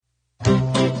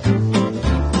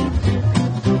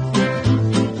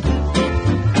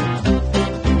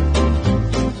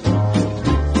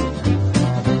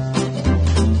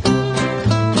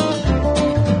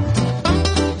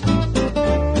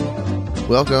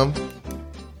Welcome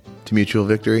to Mutual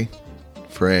Victory,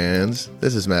 friends.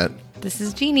 This is Matt. This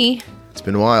is Jeannie. It's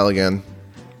been a while again.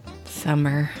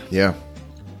 Summer. Yeah.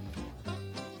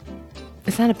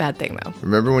 It's not a bad thing, though.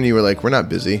 Remember when you were like, we're not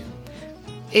busy?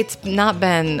 It's not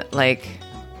been, like,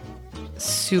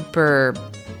 super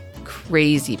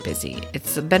crazy busy.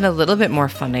 It's been a little bit more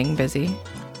funning busy.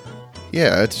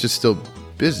 Yeah, it's just still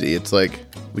busy. It's like,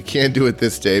 we can't do it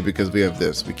this day because we have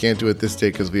this. We can't do it this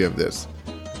day because we have this.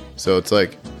 So it's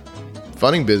like,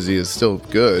 funning busy is still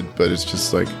good, but it's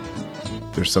just like,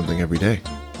 there's something every day.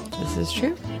 This is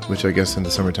true. Which I guess in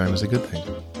the summertime is a good thing.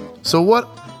 So what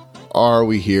are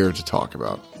we here to talk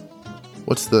about?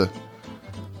 What's the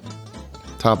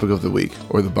topic of the week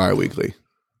or the bi-weekly?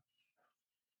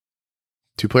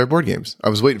 2-player board games. I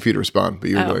was waiting for you to respond, but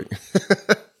you were like...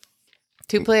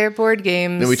 2-player board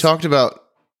games. And we talked about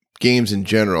games in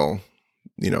general,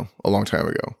 a long time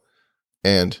ago.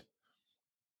 And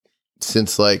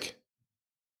since like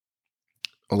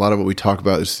a lot of what we talk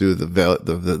about is through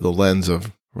the lens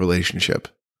of relationship,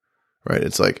 right?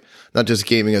 It's like not just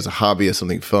gaming as a hobby, as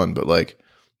something fun, but like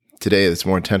today it's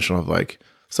more intentional of like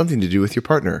something to do with your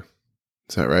partner.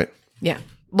 Is that right? Yeah.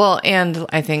 Well, and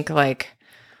I think like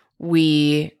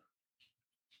we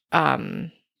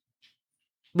don't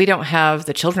have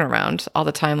the children around all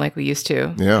the time like we used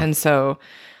to. Yeah. And so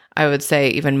I would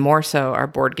say even more so our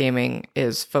board gaming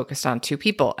is focused on 2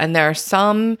 people. And there are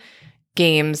some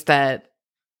games that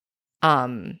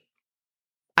I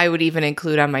would even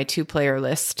include on my 2-player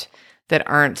list that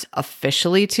aren't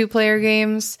officially 2-player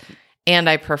games, and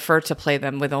I prefer to play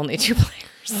them with only 2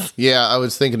 players. Yeah, I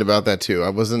was thinking about that too. I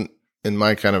wasn't in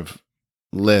my kind of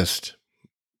list.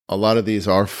 A lot of these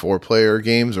are 4-player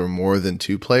games or more than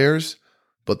 2 players,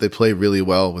 but they play really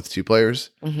well with 2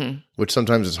 players, which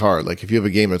sometimes is hard. Like if you have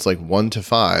a game that's like 1 to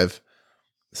 5,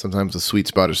 sometimes the sweet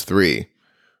spot is 3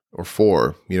 or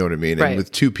 4. You know what I mean? Right. And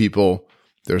with 2 people,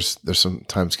 there's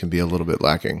sometimes can be a little bit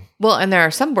lacking. Well, and there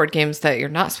are some board games that you're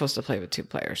not supposed to play with 2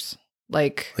 players.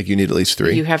 Like you need at least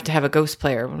 3. You have to have a ghost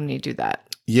player when you do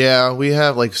that. Yeah, we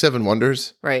have like 7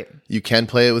 Wonders. Right. You can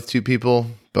play it with 2 people,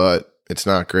 but it's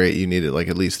not great. You need it like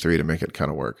at least 3 to make it kind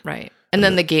of work. Right. And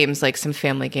then the games, like some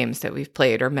family games that we've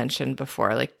played or mentioned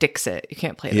before, like Dixit. You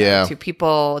can't play that with 2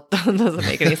 people. It doesn't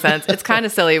make any sense. It's kind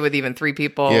of silly with even 3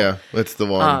 people. Yeah, that's the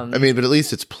one. I mean, but at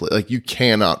least it's like you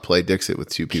cannot play Dixit with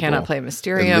 2 people. Cannot play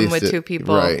Mysterium with 2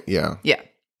 people. Right, yeah. Yeah.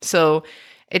 So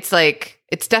it's like,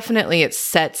 it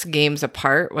sets games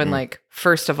apart when like,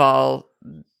 first of all,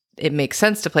 it makes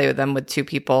sense to play with them with 2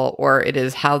 people, or it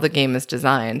is how the game is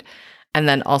designed. And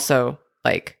then also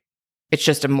like, it's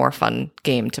just a more fun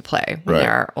game to play when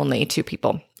there are only 2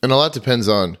 people. And a lot depends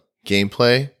on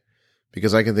gameplay,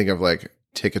 because I can think of like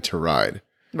Ticket to Ride.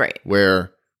 Right.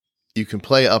 Where you can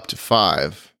play up to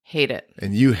 5. Hate it.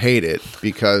 And you hate it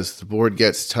because the board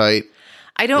gets tight.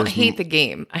 I don't hate the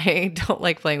game. I don't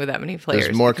like playing with that many players.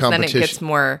 There's more competition. Then it gets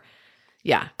more,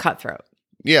 cutthroat.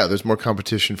 Yeah, there's more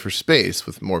competition for space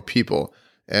with more people.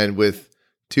 And with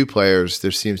 2 players,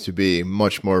 there seems to be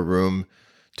much more room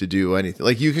to do anything.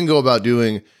 Like you can go about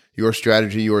doing your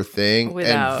strategy, your thing,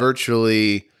 and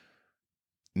virtually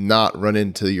not run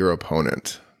into your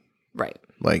opponent. Right.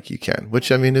 Like you can, which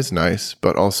I mean is nice,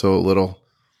 but also a little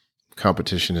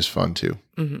competition is fun too.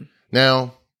 Mm-hmm.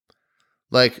 Now,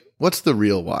 like, what's the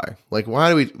real why? Like,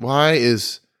 why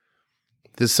is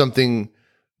this something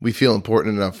we feel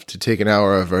important enough to take an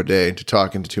hour of our day to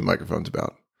talk into 2 microphones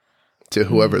about to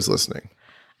whoever's listening?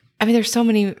 I mean, there's so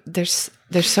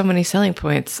many selling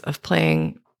points of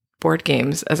playing board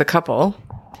games as a couple.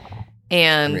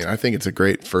 And I mean, I think it's a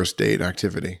great first date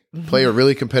activity. Mm-hmm. Play a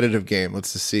really competitive game.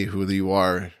 Let's just see who you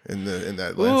are in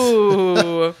that lens.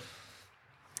 Ooh.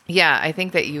 Yeah, I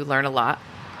think that you learn a lot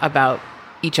about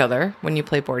each other when you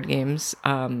play board games.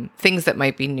 Things that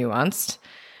might be nuanced.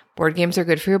 Board games are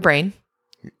good for your brain.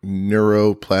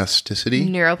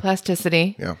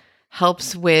 Neuroplasticity. Yeah.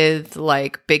 Helps with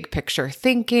like big picture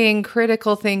thinking,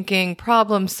 critical thinking,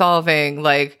 problem solving.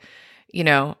 Like,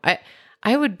 I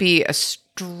would be a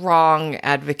strong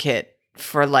advocate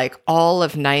for like all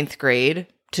of 9th grade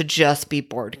to just be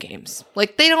board games.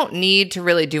 Like they don't need to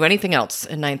really do anything else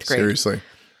in 9th grade. Seriously.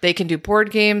 They can do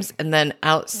board games and then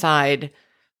outside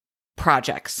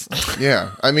projects.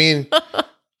 Yeah. I mean,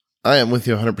 I am with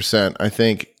you 100%. I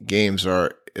think games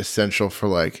are essential for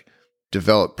like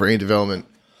brain development,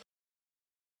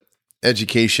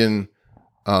 education,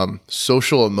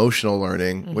 social emotional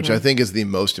learning, which I think is the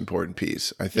most important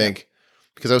piece. I think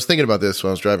because I was thinking about this when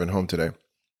I was driving home today,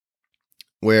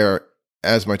 where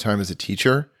as my time as a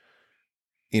teacher,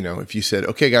 if you said,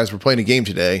 okay, guys, we're playing a game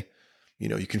today,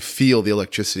 you can feel the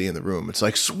electricity in the room. It's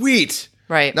like, sweet.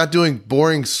 Right. Not doing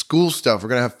boring school stuff. We're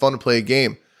going to have fun to play a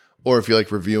game. Or if you're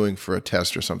like reviewing for a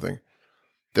test or something.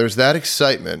 There's that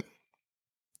excitement,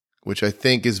 which I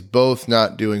think is both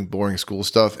not doing boring school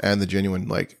stuff and the genuine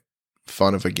like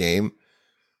fun of a game.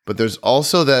 But there's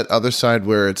also that other side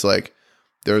where it's like,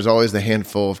 there's always the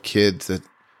handful of kids that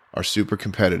are super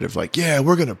competitive. Like, yeah,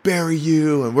 we're going to bury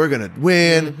you and we're going to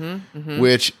win,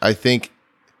 which I think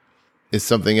is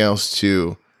something else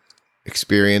to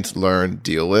experience, learn,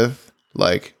 deal with.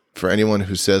 Like for anyone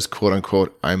who says, quote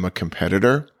unquote, I'm a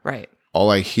competitor. Right. All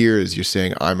I hear is you're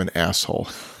saying I'm an asshole.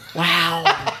 Wow.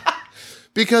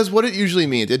 Because what it usually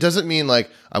means, it doesn't mean like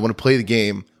I want to play the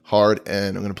game hard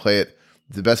and I'm going to play it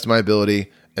to the best of my ability.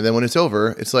 And then when it's over,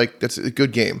 it's like, that's a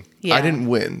good game. Yeah. I didn't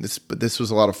win, but this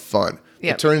was a lot of fun.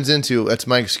 Yep. It turns into, that's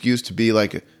my excuse to be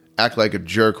like, act like a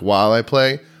jerk while I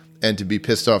play and to be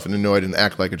pissed off and annoyed and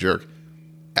act like a jerk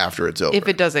after it's over. If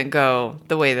it doesn't go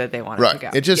the way that they want it to go.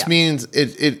 It just means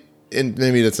it and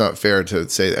maybe that's not fair to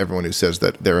say everyone who says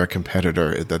that they're a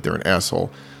competitor, that they're an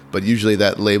asshole. But usually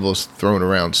that label's thrown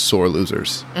around sore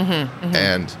losers.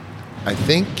 And I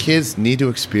think kids need to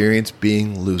experience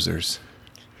being losers.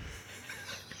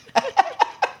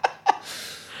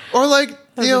 Or like,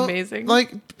 That's you know, amazing.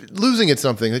 like losing at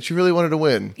something that you really wanted to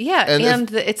win. Yeah, And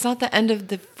it's not the end of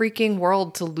the freaking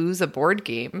world to lose a board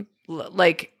game.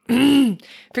 Like, if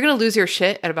you're going to lose your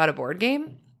shit at about a board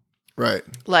game, right.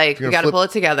 like, You're you gonna got to flip- pull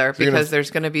it together you're because there's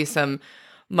going to be some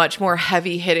much more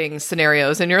heavy-hitting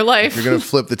scenarios in your life. You're going to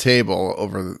flip the table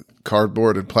over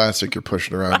cardboard and plastic you're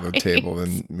pushing around the table,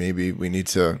 then maybe we need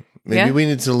to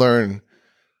learn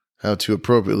how to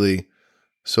appropriately,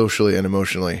 socially and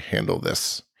emotionally handle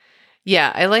this.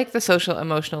 Yeah, I like the social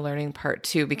emotional learning part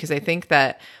too, because I think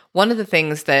that one of the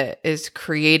things that is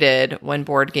created when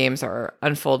board games are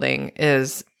unfolding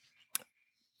is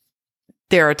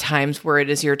there are times where it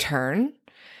is your turn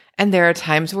and there are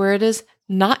times where it is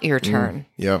not your turn.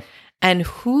 Yeah. And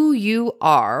who you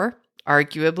are,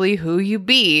 arguably who you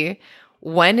be,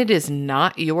 when it is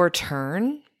not your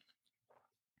turn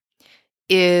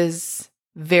is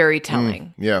very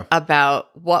telling Yeah. about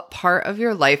what part of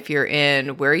your life you're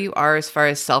in, where you are as far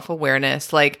as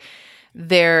self-awareness. Like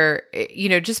they're,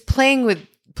 just playing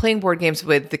board games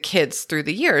with the kids through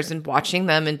the years and watching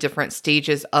them in different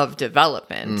stages of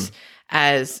development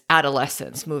as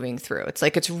adolescents moving through. It's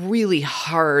like, it's really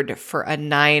hard for a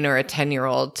 9 or a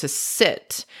 10-year-old to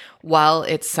sit while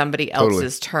it's somebody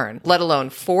else's turn, let alone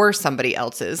for somebody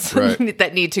else's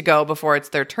that need to go before it's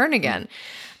their turn again.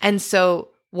 And so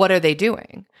what are they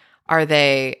doing? Are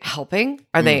they helping?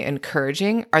 Are they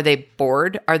encouraging? Are they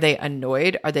bored? Are they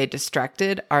annoyed? Are they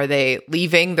distracted? Are they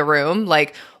leaving the room?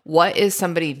 Like, what is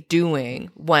somebody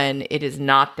doing when it is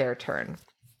not their turn?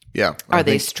 Yeah. Are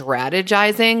they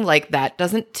strategizing? Like, that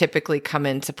doesn't typically come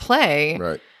into play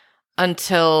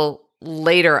until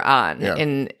later on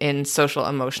in social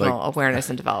emotional awareness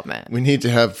and development. We need to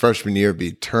have freshman year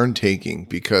be turn taking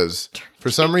because for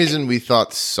some reason we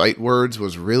thought sight words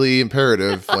was really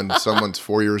imperative when someone's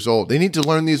 4 years old. They need to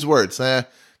learn these words.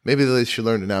 Maybe they should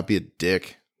learn to not be a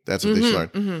dick. That's what they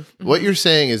should learn. What you're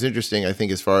saying is interesting, I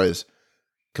think, as far as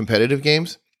competitive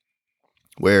games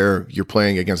where you're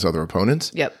playing against other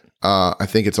opponents. Yep. I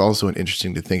think it's also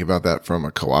interesting to think about that from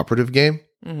a cooperative game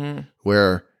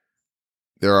where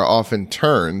there are often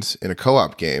turns in a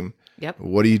co-op game. Yep.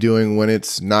 What are you doing when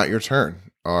it's not your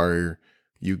turn? Are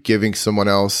you giving someone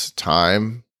else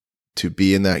time to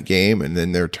be in that game and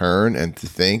then their turn and to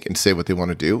think and say what they want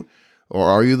to do? Or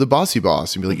are you the bossy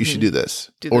boss and be like, you should do this?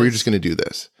 Or you're just going to do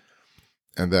this?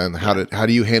 And then how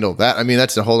do you handle that? I mean,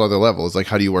 that's a whole other level. It's like,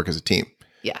 how do you work as a team?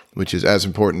 Yeah. Which is as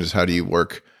important as how do you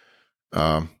work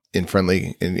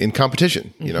in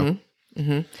competition, you know?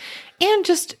 And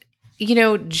just,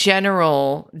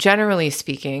 generally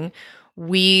speaking,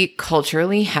 we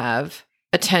culturally have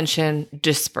attention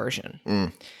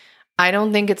dispersion. I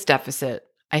don't think it's deficit.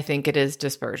 I think it is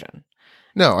dispersion.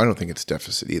 No, I don't think it's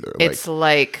deficit either. It's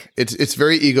like it's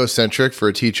very egocentric for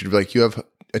a teacher to be like, you have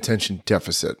attention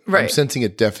deficit. Right. I'm sensing a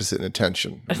deficit in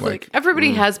attention. I'm like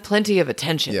everybody has plenty of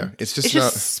attention. Yeah, it's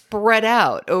just spread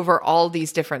out over all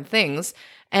these different things.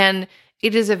 And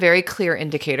it is a very clear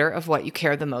indicator of what you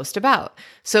care the most about.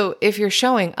 So if you're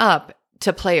showing up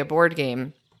to play a board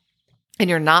game and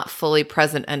you're not fully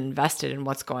present and invested in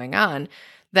what's going on,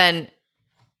 then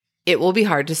it will be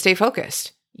hard to stay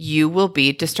focused. You will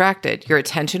be distracted. Your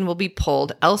attention will be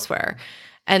pulled elsewhere.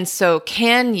 And so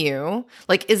can you,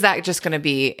 is that just going to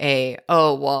be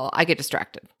I get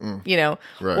distracted, Right.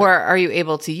 Or are you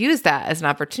able to use that as an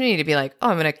opportunity to be like,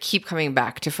 I'm going to keep coming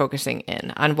back to focusing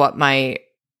in on what my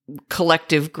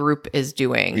collective group is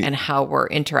doing and how we're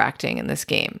interacting in this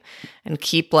game and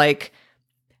keep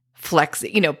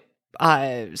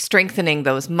strengthening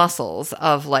those muscles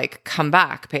of like, come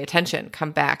back, pay attention,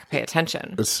 come back, pay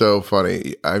attention. It's so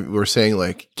funny. We're saying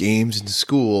like games in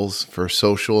schools for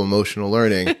social emotional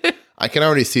learning. I can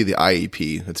already see the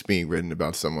IEP that's being written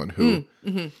about someone who,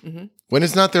 when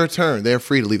it's not their turn, they're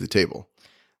free to leave the table.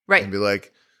 Right. And be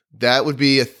like, that's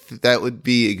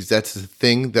the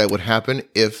thing that would happen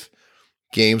if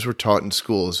games were taught in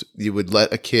schools. You would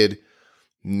let a kid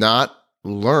not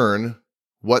learn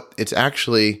what it's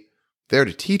actually there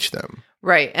to teach them.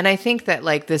 Right. And I think that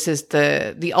like this is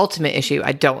the ultimate issue,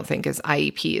 I don't think, is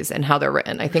IEPs and how they're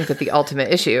written. I think that the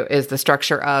ultimate issue is the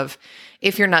structure of,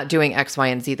 if you're not doing X, Y,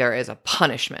 and Z, there is a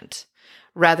punishment,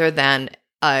 rather than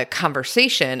a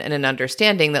conversation and an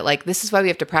understanding that like, this is why we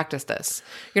have to practice this.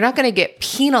 You're not going to get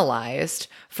penalized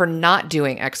for not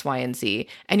doing X, Y, and Z.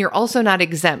 And you're also not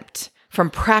exempt from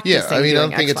practicing. Yeah, I mean, I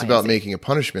don't think X, it's Y, about and Z. making a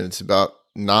punishment. It's about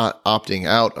not opting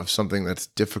out of something that's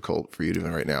difficult for you to do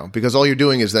right now. Because all you're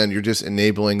doing is then you're just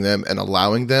enabling them and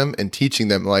allowing them and teaching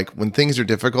them, like, when things are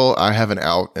difficult, I have an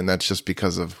out, and that's just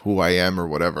because of who I am or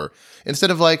whatever.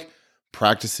 Instead of like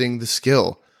practicing the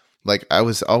skill. Like, I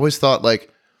was always thought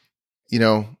like, you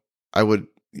know,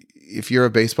 if you're a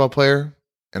baseball player,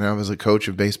 and I was a coach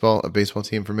of a baseball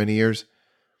team for many years,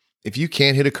 if you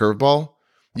can't hit a curveball,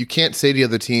 you can't say to the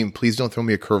other team, please don't throw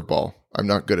me a curveball. I'm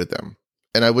not good at them.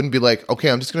 And I wouldn't be like, okay,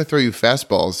 I'm just going to throw you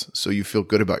fastballs so you feel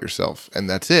good about yourself. And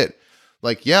that's it.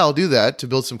 Like, yeah, I'll do that to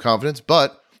build some confidence,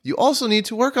 but you also need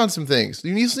to work on some things.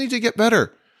 You just need to get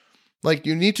better. Like,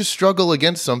 you need to struggle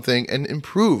against something and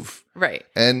improve. Right.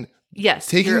 And yes,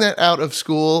 taking that out of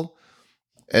school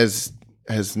has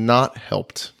not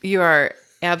helped. You are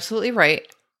absolutely right.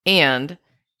 And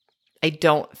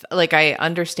I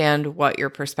understand what your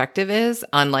perspective is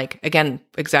on, like, again,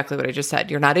 exactly what I just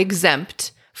said. You're not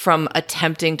exempt from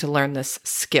attempting to learn this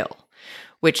skill,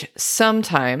 which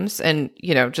sometimes, and,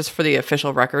 you know, just for the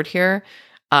official record here,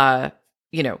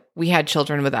 you know, we had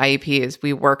children with IEPs.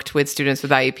 We worked with students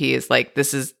with IEPs. Like,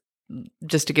 this is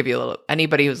just to give you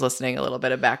anybody who's listening, a little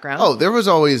bit of background. Oh, there was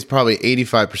always probably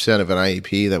 85% of an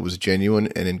IEP that was genuine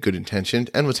and in good intention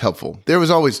and was helpful. There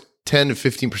was always 10 to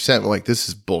 15% were like, this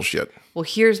is bullshit. Well,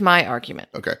 here's my argument.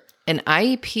 Okay. An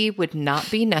IEP would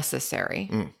not be necessary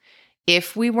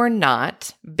if we were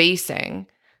not basing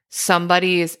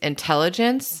somebody's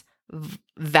intelligence,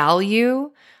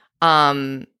 value,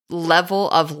 level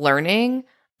of learning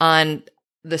on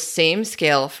the same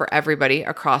scale for everybody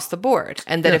across the board.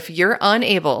 And that if you're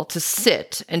unable to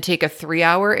sit and take a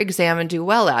 3-hour exam and do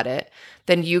well at it,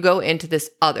 then you go into this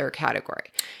other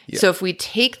category. Yeah. So if we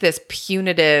take this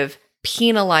punitive,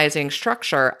 penalizing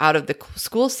structure out of the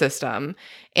school system,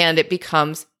 and it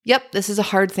becomes, yep, this is a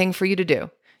hard thing for you to do.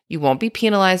 You won't be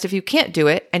penalized if you can't do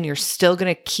it, and you're still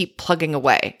going to keep plugging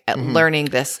away at learning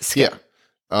this skill.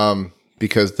 Yeah.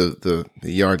 Because the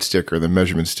yardstick or the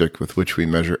measurement stick with which we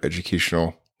measure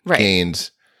educational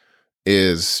gains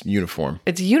is uniform.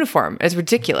 It's uniform. It's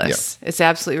ridiculous. Yeah. It's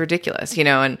absolutely ridiculous, you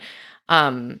know,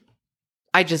 and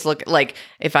I just look like,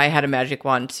 if I had a magic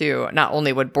wand too, not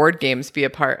only would board games be a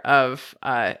part of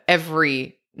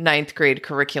every 9th grade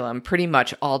curriculum pretty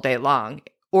much all day long,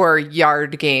 or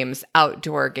yard games,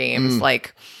 outdoor games,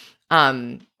 like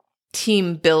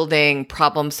team building,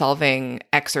 problem solving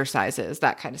exercises,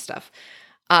 that kind of stuff.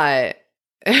 I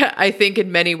think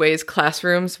in many ways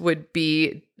classrooms would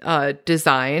be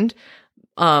designed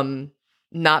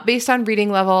not based on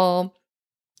reading level,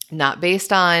 not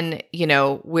based on, you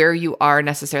know, where you are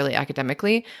necessarily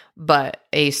academically, but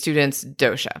a student's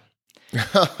dosha.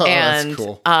 And that's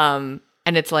cool.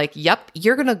 And it's like, yep,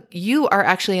 you are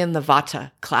actually in the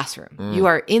Vata classroom. You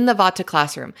are in the Vata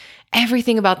classroom.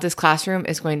 Everything about this classroom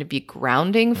is going to be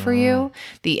grounding for you.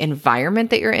 The environment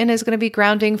that you're in is going to be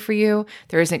grounding for you.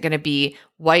 There isn't going to be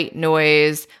white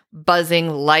noise,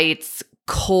 buzzing lights,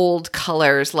 cold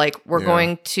colors. Like, we're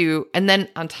going to, and then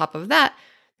on top of that,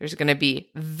 there's going to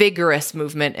be vigorous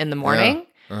movement in the morning.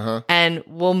 And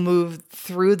we'll move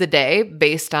through the day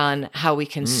based on how we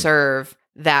can serve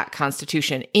that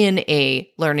constitution in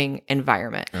a learning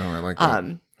environment. Oh, I like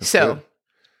that. So good.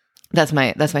 that's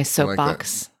my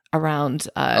soapbox around.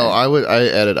 I would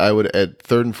add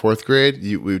 3rd and 4th grade.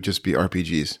 We would just be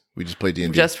RPGs. We just play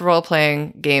D&D. Just role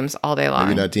playing games all day long.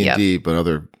 Maybe not D&D, but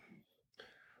other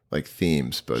like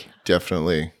themes. But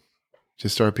definitely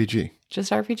just RPG.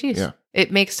 Just RPGs. Yeah,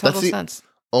 it makes total sense.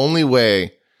 Only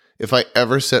way, if I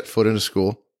ever set foot in a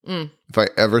school, if I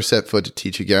ever set foot to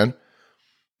teach again,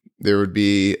 I would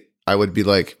be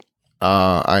like,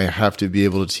 I have to be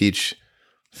able to teach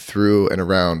through and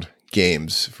around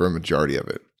games for a majority of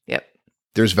it. Yep.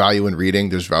 There's value in reading.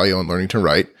 There's value in learning to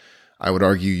write. I would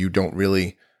argue you don't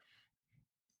really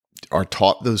are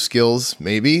taught those skills,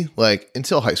 maybe like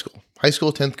until high school,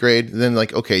 10th grade. Then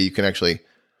like, okay, you can actually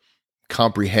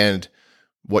comprehend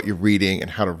what you're reading and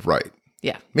how to write.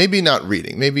 Yeah. Maybe not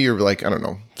reading. Maybe you're like, I don't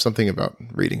know, something about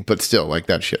reading, but still like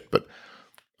that shit. But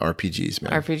RPGs,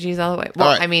 man. RPGs all the way. Well,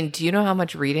 All right. I mean, do you know how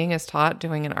much reading is taught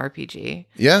doing an RPG?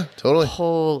 Yeah, totally.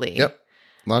 Holy. Yep.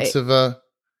 Lots of,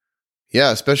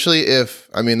 yeah, especially if,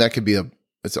 I mean, that could be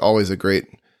it's always a great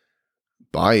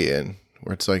buy-in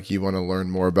where it's like you want to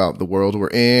learn more about the world we're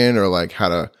in or like how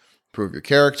to improve your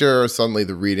character. Or suddenly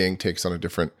the reading takes on a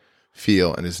different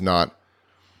feel and is not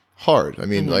hard. I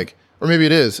mean, like, or maybe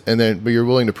it is. But you're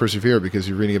willing to persevere because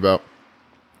you're reading about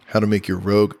how to make your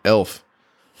rogue elf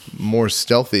more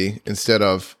stealthy instead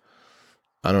of,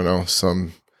 I don't know,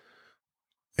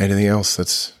 anything else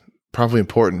that's probably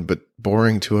important but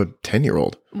boring to a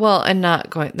 10-year-old. Well, and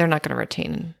they're not going to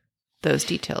retain those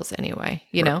details anyway,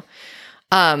 you know?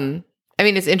 I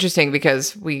mean, it's interesting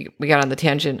because we got on the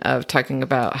tangent of talking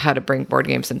about how to bring board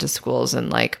games into schools and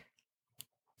like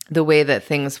the way that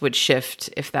things would shift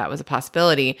if that was a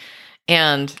possibility.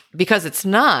 And because it's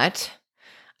not,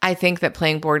 I think that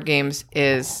playing board games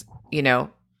is, you know,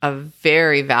 a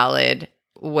very valid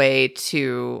way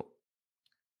to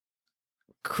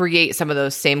create some of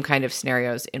those same kind of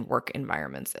scenarios in work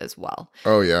environments as well.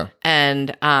 Oh, yeah.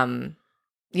 And,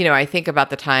 you know, I think about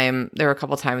the time, there were a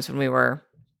couple times when we were,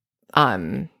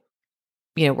 you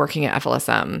know, working at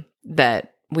FLSM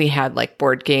that we had like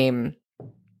board game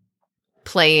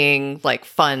playing, like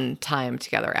fun time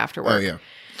together after work. Oh, yeah.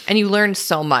 And you learn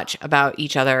so much about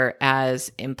each other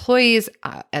as employees,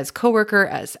 as coworker,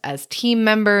 as team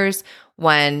members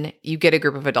when you get a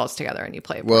group of adults together and you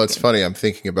play a board Well, it's game. funny. I'm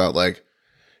thinking about like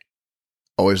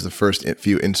always the first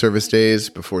few in-service days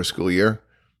before school year.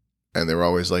 And they were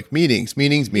always like meetings,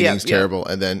 terrible.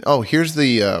 And then, oh, here's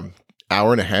the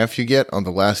hour and a half you get on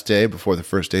the last day before the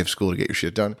first day of school to get your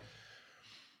shit done.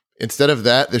 Instead of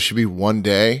that, there should be one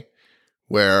day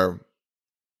where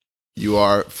you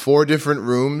are 4 different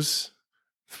rooms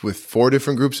with 4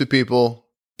 different groups of people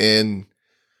it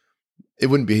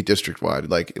wouldn't be district-wide.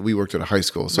 Like we worked at a high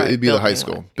school, so Right, it'd be the high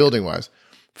school, building-wise.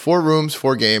 4 rooms,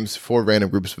 4 games, 4 random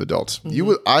groups of adults.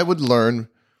 Mm-hmm. I would learn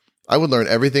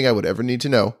everything I would ever need to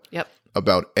know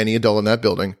about any adult in that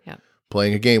building,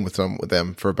 playing a game with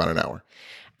them for about an hour.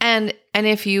 And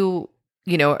if you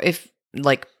know, if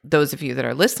like those of you that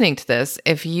are listening to this,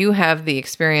 if you have the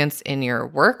experience in your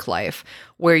work life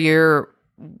where you're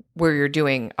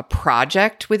doing a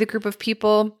project with a group of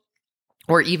people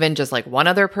or even just like one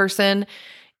other person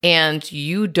and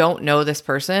you don't know this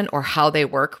person or how they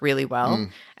work really well,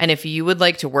 and if you would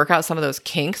like to work out some of those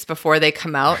kinks before they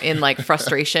come out in like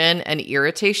frustration and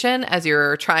irritation as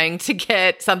you're trying to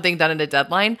get something done in a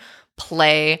deadline,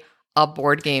 play a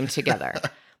board game together.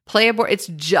 It's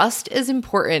just as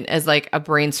important as like a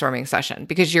brainstorming session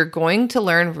because you're going to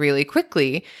learn really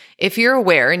quickly if you're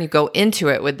aware and you go into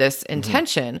it with this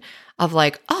intention of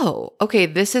like, oh, okay,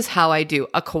 this is how I do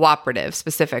a cooperative,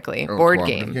 specifically board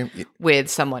game with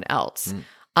someone else.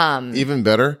 Even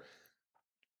better,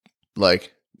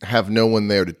 like have no one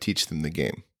there to teach them the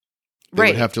game. They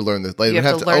would have to learn this. They would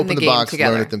have to open the box,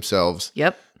 learn it themselves,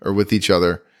 or with each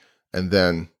other, and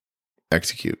then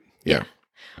execute. Yeah.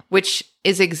 Which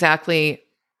is exactly,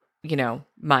 you know,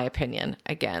 my opinion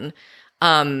again.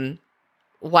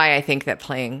 Why I think that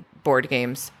playing board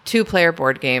games, 2-player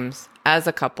board games as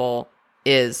a couple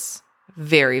is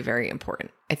very, very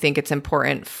important. I think it's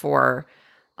important for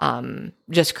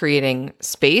just creating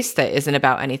space that isn't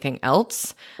about anything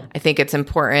else. I think it's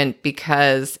important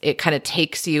because it kind of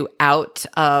takes you out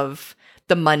of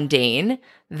the mundane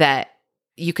that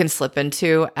you can slip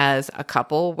into as a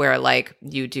couple where like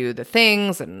you do the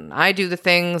things and I do the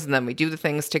things and then we do the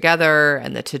things together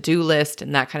and the to-do list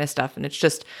and that kind of stuff. And it's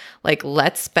just like,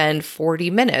 let's spend 40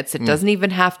 minutes. It doesn't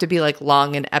even have to be like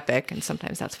long and epic. And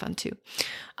sometimes that's fun too.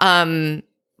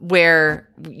 Where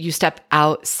you step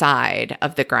outside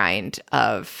of the grind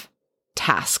of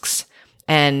tasks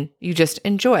and you just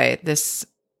enjoy this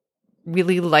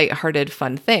really lighthearted,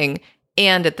 fun thing.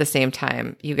 And at the same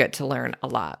time, you get to learn a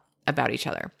lot about each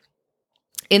other.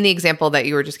 In the example that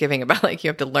you were just giving about like you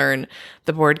have to learn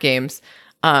the board games,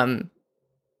 you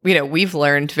know, we've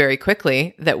learned very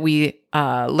quickly that we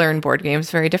learn board games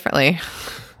very differently.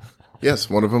 Yes,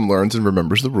 one of them learns and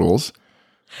remembers the rules.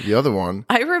 The other one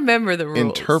I remember the rules.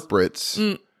 Interprets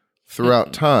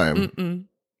throughout time.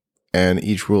 And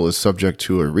each rule is subject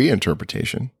to a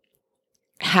reinterpretation.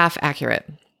 Half accurate.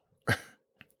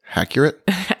 Accurate?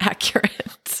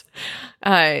 Accurate.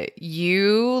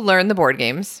 You learn the board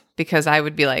games because I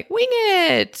would be like, wing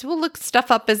it. We'll look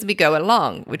stuff up as we go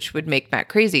along, which would make Matt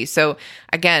crazy. So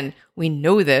again, we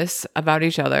know this about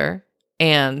each other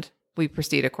and we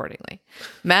proceed accordingly.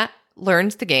 Matt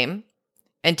learns the game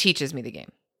and teaches me the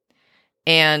game.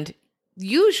 And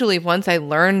usually once I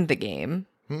learn the game,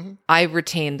 I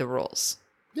retain the rules.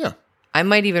 Yeah. I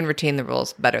might even retain the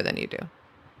rules better than you do.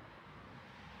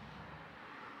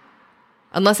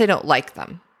 Unless I don't like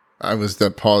them.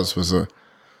 That pause was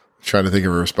trying to think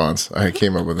of a response. I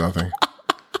came up with nothing.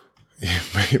 You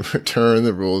may return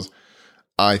the rules.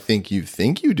 I think you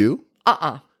do.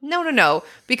 No.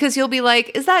 Because you'll be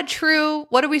like, is that true?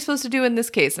 What are we supposed to do in this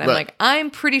case? And I'm like, I'm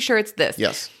pretty sure it's this.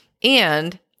 Yes.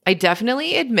 And I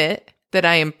definitely admit that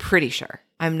I am pretty sure.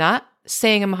 I'm not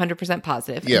saying I'm 100%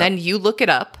 positive. Yeah. And then you look it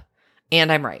up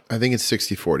and I'm right. I think it's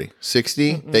 60-40.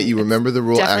 60 that you remember the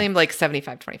rule. Definitely like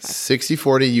 75-25.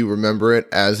 60-40, you remember it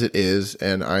as it is,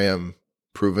 and I am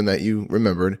proven that you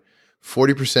remembered.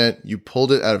 40%, you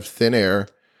pulled it out of thin air.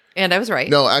 And I was right.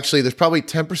 No, actually, there's probably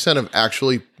 10% of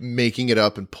actually making it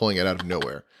up and pulling it out of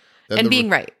nowhere. Then and being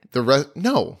right. The rest,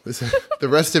 no. The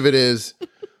rest of it is,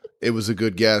 it was a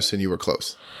good guess and you were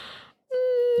close.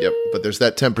 Yep. But there's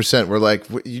that 10% where like,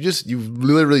 you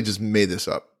literally just made this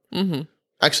up. Mm-hmm.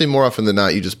 Actually, more often than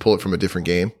not, you just pull it from a different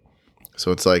game.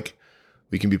 So it's like,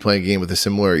 we can be playing a game with a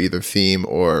similar either theme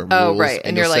or rules. Oh, right.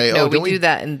 And you're like, say, no, we do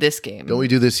that in this game. Don't we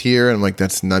do this here? And I'm like,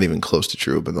 that's not even close to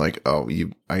true. But like,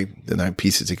 then I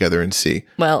piece it together and see.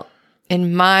 Well,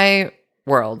 in my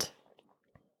world,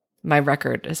 my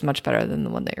record is much better than the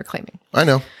one that you're claiming. I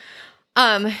know.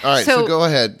 All right, so go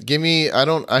ahead. Give me,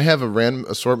 I have a random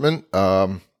assortment.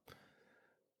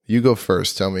 You go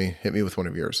first. Hit me with one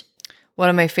of yours. One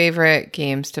of my favorite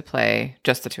games to play,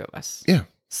 just the two of us. Yeah.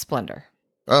 Splendor.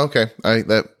 Oh, okay.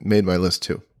 That made my list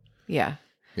too. Yeah.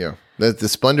 Yeah. The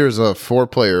Splendor is a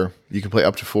 4-player. You can play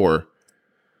up to 4,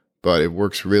 but it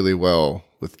works really well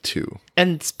with 2.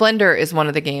 And Splendor is one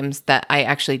of the games that I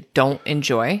actually don't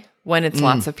enjoy when it's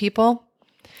lots of people.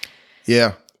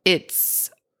 Yeah. It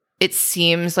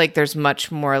seems like there's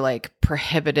much more like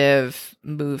prohibitive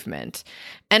movement.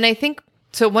 And I think,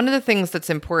 so one of the things that's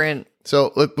important.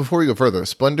 So before we go further,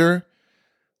 Splendor,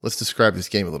 let's describe this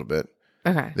game a little bit.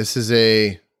 Okay. This is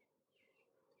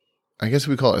I guess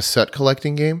we call it a set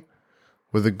collecting game,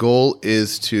 where the goal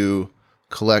is to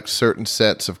collect certain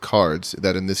sets of cards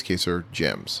that in this case are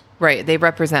gems. Right. They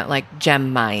represent like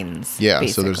gem mines. Yeah.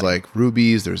 Basically. So there's like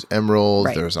rubies, there's emeralds,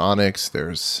 right. There's onyx,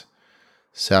 there's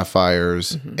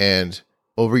sapphires. And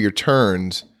over your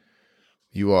turns,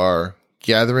 you are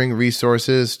gathering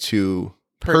resources to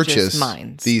purchase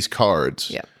mines. These cards.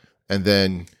 Yep. And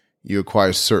then you acquire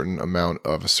a certain amount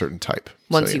of a certain type.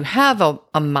 Once you have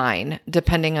a mine,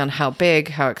 depending on how big,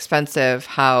 how expensive,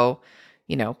 how,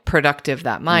 productive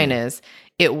that mine is,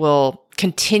 it will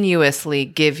continuously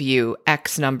give you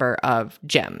X number of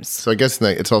gems. So I guess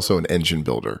it's also an engine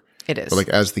builder. It is. But like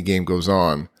as the game goes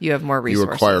on, you have more resources.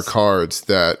 You acquire cards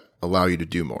that allow you to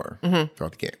do more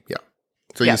throughout the game. Yeah.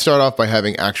 So you start off by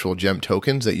having actual gem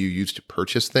tokens that you use to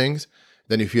purchase things.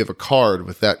 Then if you have a card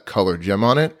with that colored gem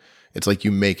on it, it's like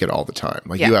you make it all the time.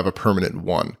 Like you have a permanent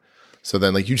one. So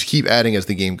then like you just keep adding as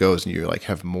the game goes and you like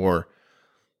have more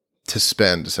to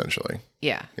spend essentially.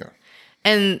 Yeah. Yeah.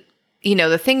 And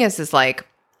the thing is like,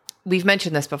 we've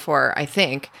mentioned this before, I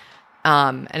think,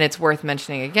 and it's worth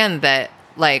mentioning again that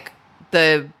like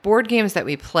the board games that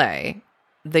we play,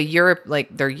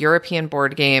 they're European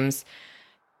board games.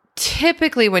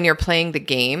 Typically when you're playing the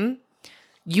game,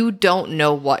 you don't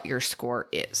know what your score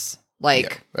is.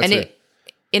 Like,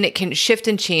 and it can shift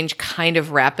and change kind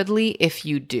of rapidly if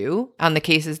you do, on the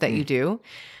cases that you do.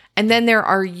 And then there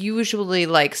are usually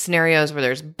like scenarios where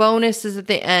there's bonuses at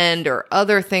the end or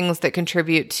other things that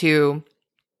contribute to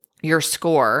your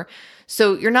score.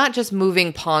 So you're not just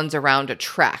moving pawns around a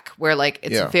track where like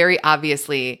it's very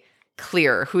obviously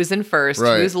clear who's in first,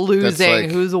 who's losing,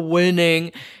 who's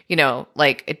winning.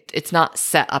 It's not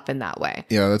set up in that way.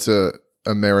 Yeah, that's a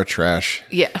Ameritrash.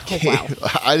 Yeah. Oh, wow.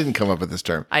 I didn't come up with this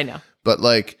term. I know. But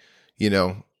like,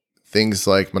 things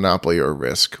like Monopoly or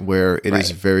Risk, where it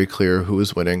is very clear who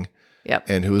is winning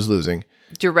and who is losing.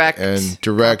 Direct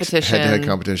head-to-head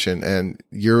competition. And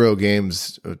Euro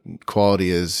games quality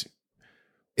is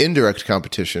indirect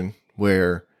competition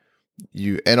where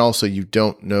you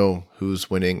don't know who's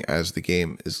winning as the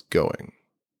game is going.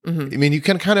 Mm-hmm. I mean, you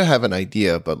can kind of have an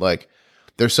idea, but like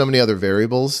there's so many other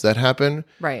variables that happen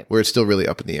where it's still really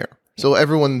up in the air. Yeah. So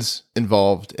everyone's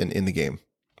involved in the game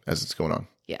as it's going on.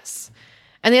 Yes.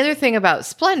 And the other thing about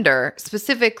Splendor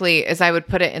specifically is I would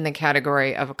put it in the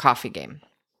category of a coffee game.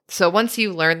 So once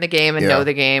you learn the game and Yeah. know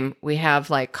the game, we have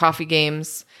like coffee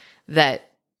games that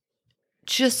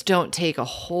just don't take a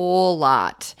whole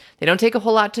lot. They don't take a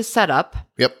whole lot to set up,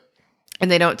 Yep. and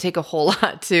they don't take a whole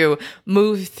lot to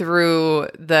move through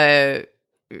the,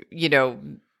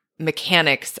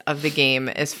 mechanics of the game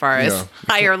as far as Yeah.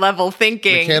 higher level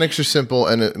thinking. Mechanics are simple,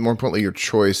 and more importantly, your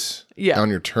choice on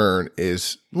your turn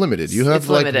is limited. You have It's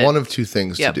like limited. one of two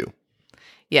things Yep. to do.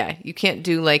 Yeah, you can't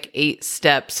do like 8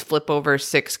 steps, flip over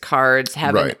 6 cards,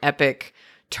 have an Right. epic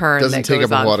turn Doesn't that take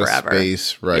goes up a on lot forever. of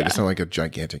space. Right. Yeah. It's not like a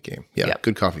gigantic game. Yeah. Yep.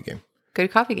 Good coffee game. Good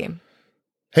coffee game.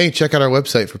 Hey, check out our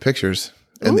website for pictures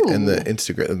and the Ooh.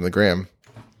 Instagram and the gram.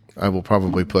 I will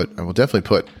definitely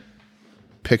put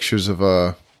pictures of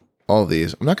all of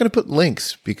these. I'm not going to put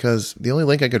links because the only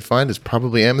link I could find is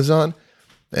probably Amazon,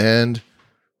 and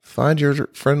find your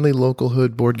friendly local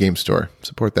hood board game store.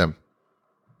 Support them.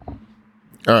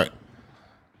 All right.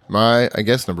 I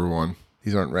guess number 1.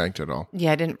 These aren't ranked at all.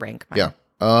 Yeah, I didn't rank mine.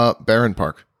 Yeah. Baron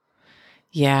Park.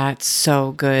 Yeah, it's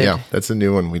so good. Yeah, that's a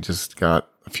new one we just got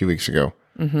a few weeks ago.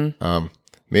 Mm-hmm.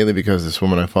 Mainly because this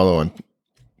woman I follow on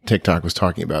TikTok was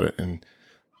talking about it, and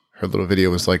her little video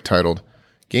was like titled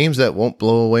 "Games That Won't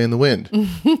Blow Away in the Wind."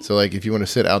 So, like, if you want to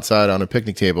sit outside on a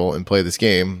picnic table and play this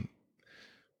game,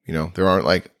 there aren't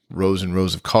like rows and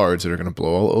rows of cards that are going to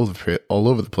blow all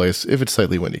over the place if it's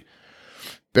slightly windy.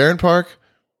 Baron Park,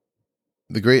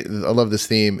 I love this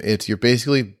theme. You're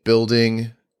basically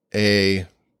building a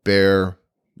bear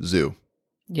zoo.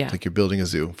 Yeah. Like you're building a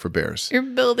zoo for bears. You're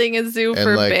building a zoo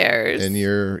for bears. And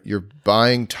you're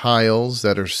buying tiles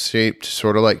that are shaped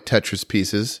sort of like Tetris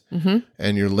pieces,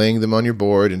 and you're laying them on your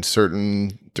board in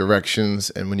certain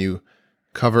directions. And when you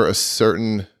cover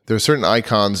there are certain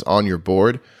icons on your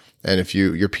board, and if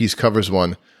your piece covers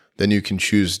one, then you can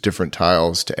choose different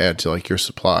tiles to add to like your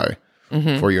supply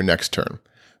for your next turn.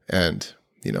 And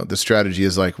the strategy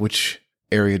is like, which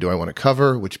area do I want to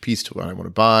cover? Which piece do I want to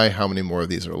buy? How many more of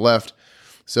these are left?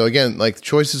 So again, like the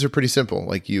choices are pretty simple.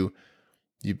 Like you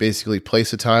basically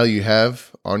place a tile you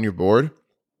have on your board,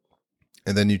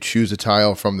 and then you choose a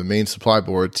tile from the main supply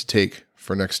board to take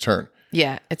for next turn.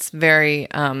 Yeah, it's very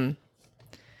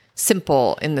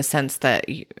simple in the sense that,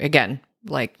 again,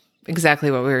 like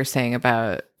exactly what we were saying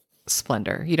about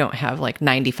Splendor. You don't have like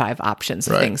 95 options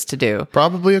of things to do.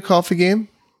 Probably a coffee game.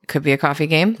 Could be a coffee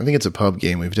game. I think it's a pub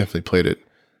game. We've definitely played it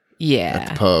at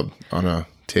the pub on a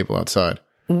table outside.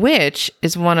 Which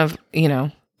is one of,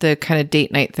 the kind of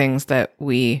date night things that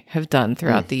we have done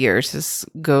throughout the years is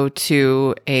go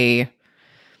to a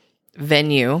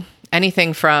venue,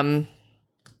 anything from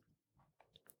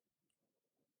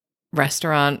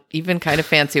restaurant, even kind of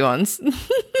fancy ones.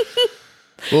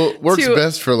 Well, it works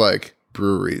best for like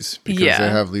breweries because they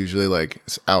have usually like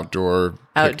outdoor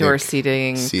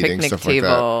seating, picnic stuff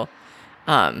table.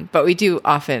 Like but we do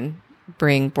often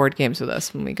bring board games with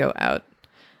us when we go out.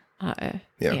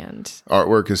 And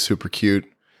artwork is super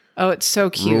cute. Oh, it's so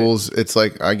cute. Rules. It's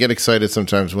like I get excited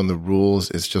sometimes when the rules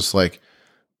is just like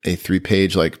a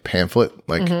 3-page like pamphlet,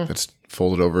 like that's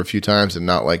folded over a few times, and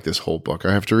not like this whole book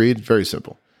I have to read. Very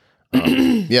simple.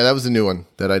 Yeah, that was a new one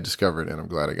that I discovered, and I'm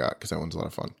glad I got because that one's a lot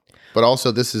of fun. But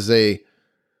also, this is I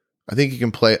think you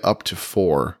can play up to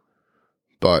 4,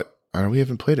 but we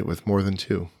haven't played it with more than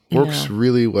 2. Works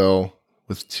really well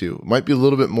with 2. Might be a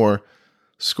little bit more.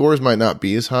 Scores might not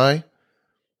be as high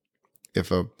if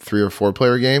a 3 or 4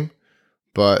 player game,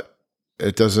 but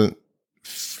it doesn't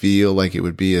feel like it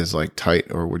would be as like tight,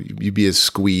 or would you be as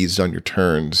squeezed on your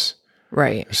turns.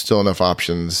 Right. There's still enough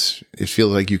options. It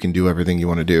feels like you can do everything you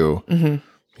want to do.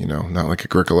 Not like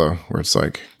Agricola where it's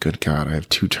like, good God, I have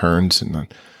 2 turns and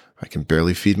I can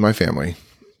barely feed my family.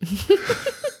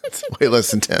 It's way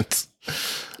less intense.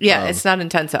 Yeah, it's not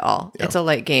intense at all. Yeah. It's a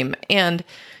light game. And,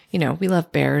 we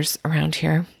love bears around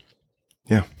here.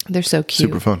 Yeah. They're so cute.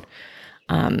 Super fun.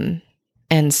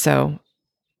 And so,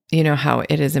 how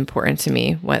it is important to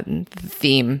me when the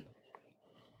theme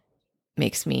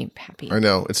makes me happy. I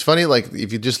know. It's funny, like,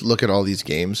 if you just look at all these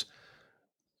games,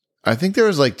 I think there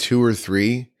was like 2 or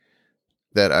 3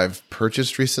 that I've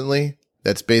purchased recently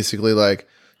that's basically like,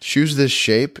 choose this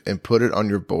shape and put it on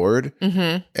your board,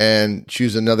 and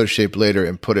choose another shape later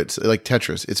and put it, like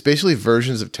Tetris. It's basically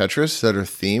versions of Tetris that are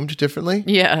themed differently.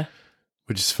 Yeah.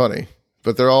 Which is funny.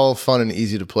 But they're all fun and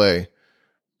easy to play.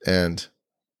 And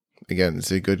again,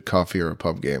 it's a good coffee or a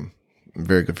pub game.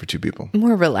 Very good for 2 people.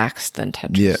 More relaxed than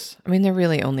Tetris. Yeah. I mean, they're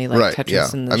really only like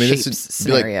Tetris in the shapes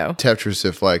scenario. Like Tetris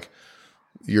if like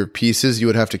your pieces you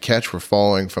would have to catch were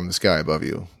falling from the sky above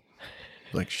you.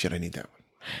 Like, shit, I need that one.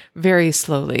 Very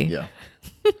slowly. Yeah.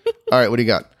 All right, what do you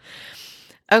got?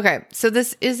 Okay, so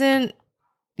this isn't,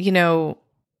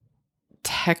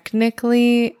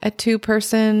 technically a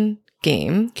 2-person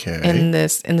game Okay. in the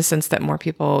sense that more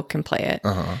people can play it.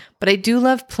 Uh-huh. But I do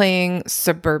love playing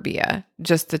Suburbia,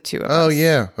 just the two of us. Oh,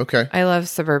 yeah. Okay. I love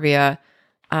Suburbia.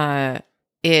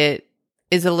 It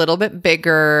is a little bit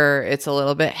bigger. It's a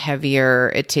little bit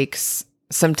heavier. It takes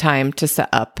some time to set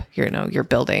up. You're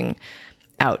building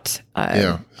out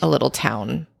a little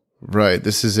town. Right.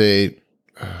 This is a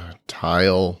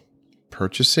tile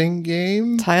purchasing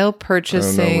game. Tile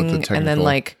purchasing and then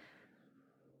technical-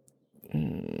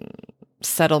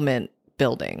 settlement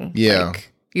building. Yeah.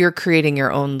 Like you're creating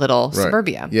your own little Right.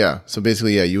 suburbia. Yeah. So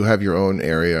basically, you have your own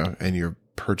area and you're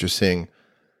purchasing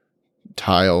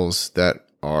tiles that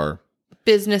are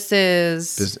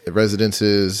Businesses,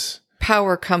 residences.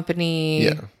 power company.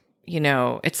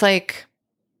 Yeah. It's like,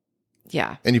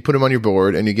 yeah. And you put them on your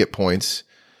board and you get points.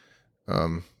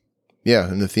 And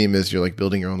the theme is you're like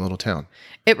building your own little town.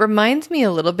 It reminds me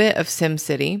a little bit of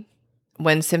SimCity,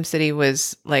 when SimCity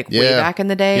was like way Yeah. back in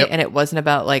the day, Yep. and it wasn't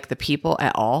about like the people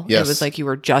at all. Yes. It was like you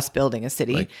were just building a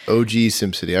city. Like OG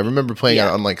SimCity. I remember playing Yeah.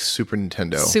 it on like Super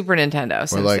Nintendo. Super Nintendo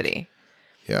SimCity.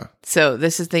 Yeah. So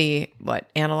this is the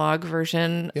analog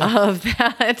version of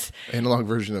that. Analog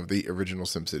version of the original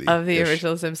SimCity.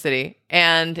 Original SimCity.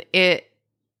 And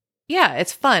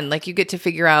it's fun. Like you get to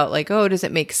figure out like, does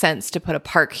it make sense to put a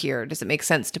park here? Does it make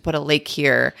sense to put a lake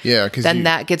here? Yeah, because then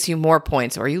that gets you more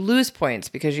points, or you lose points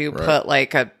because you put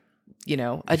like a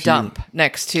dump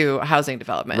next to a housing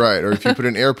development. Right. Or if you put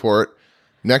an airport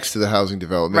next to the housing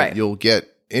development, Right. you'll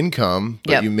get income,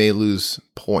 but Yep. you may lose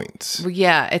points.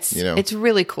 Yeah, it's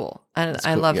really cool. And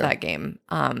I cool, love yeah. that game.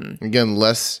 Again,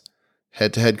 less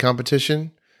head-to-head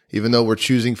competition, even though we're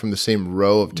choosing from the same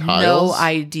row of tiles. No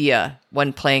idea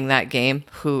when playing that game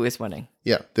who is winning.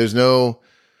 Yeah, it's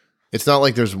not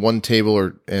like there's one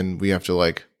table and we have to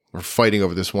we're fighting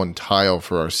over this one tile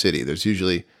for our city. There's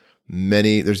usually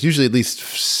at least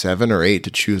 7 or 8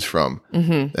 to choose from.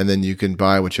 Mm-hmm. And then you can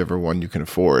buy whichever one you can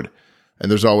afford.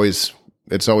 And it's always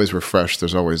refreshed.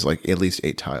 There's always like at least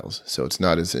 8 tiles. So it's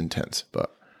not as intense,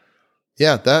 but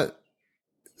yeah,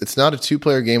 it's not a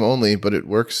 2-player game only, but it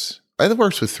works. It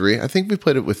works with 3. I think we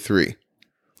played it with 3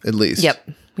 at least. Yep,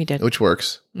 we did. Which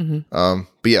works. Mm-hmm.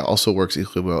 But yeah, also works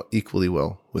equally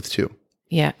well with 2.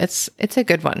 Yeah, it's a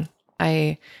good one.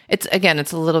 It's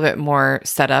a little bit more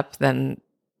set up than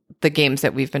the games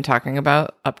that we've been talking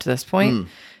about up to this point.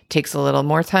 Takes a little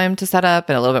more time to set up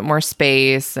and a little bit more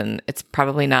space, and it's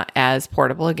probably not as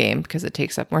portable a game because it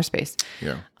takes up more space.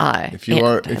 Yeah. If you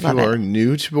are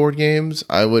new to board games,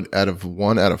 I would out of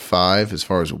 1 out of 5 as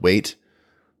far as weight,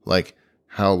 like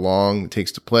how long it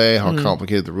takes to play, how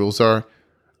complicated the rules are,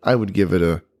 I would give it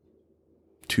a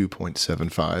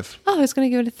 2.75. Oh, I was going to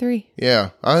give it a 3. Yeah,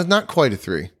 not quite a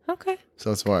 3. Okay. So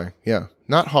that's why. Yeah,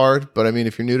 not hard, but I mean,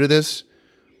 if you're new to this,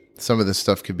 some of this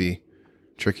stuff could be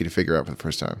tricky to figure out for the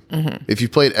first time. Mm-hmm. If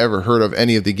you've heard of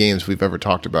any of the games we've ever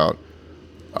talked about,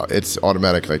 it's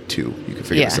automatic like 2. You can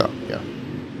figure this out. Yeah.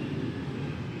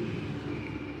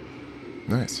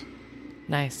 Nice.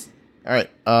 All right.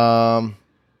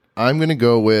 I'm gonna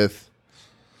go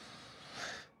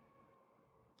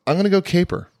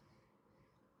Caper.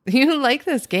 You like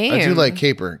this game? I do like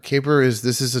Caper.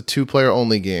 This is a 2-player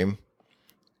only game,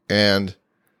 and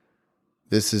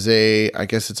this is I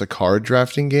guess it's a card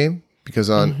drafting game, because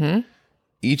on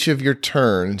each of your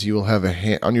turns you will have a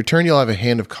hand. On your turn, you'll have a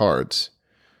hand of cards.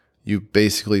 You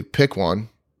basically pick one,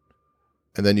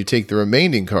 and then you take the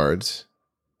remaining cards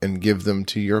and give them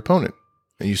to your opponent,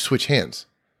 and you switch hands.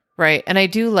 Right, and I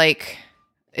do like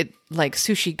it. Like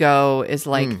Sushi Go is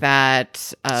like that.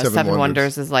 Seven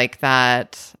Wonders is like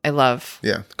that. I love.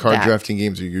 Yeah, card drafting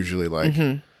games are usually like,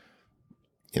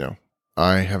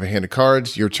 I have a hand of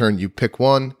cards. Your turn, you pick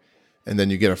one, and then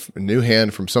you get a new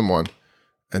hand from someone,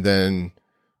 and then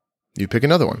you pick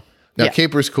another one. Now,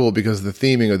 Caper is cool because the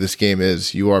theming of this game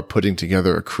is you are putting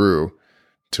together a crew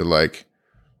to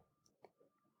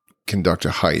conduct a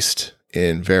heist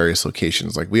in various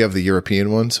locations. Like we have the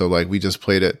European one, so we just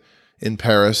played it in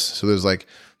Paris. So there's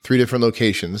 3 different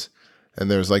locations, and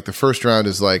there's the first round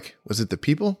is was it the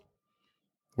people?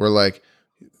 Where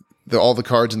all the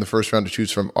cards in the first round to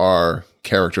choose from are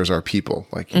characters, are people.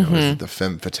 Is it the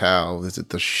femme fatale? Is it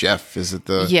the chef? Is it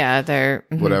the they're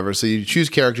whatever? So you choose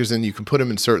characters and you can put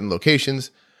them in certain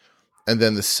locations, and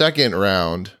then the second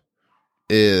round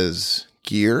is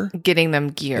gear. Getting them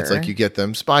gear. It's you get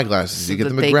them spyglasses, you get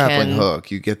them a grappling hook,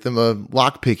 you get them a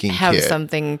lockpicking have kit.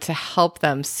 Something to help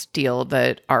them steal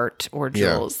the art or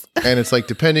jewels. Yeah. And it's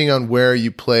depending on where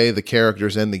you play the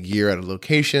characters and the gear at a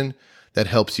location, that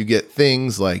helps you get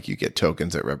things you get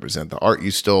tokens that represent the art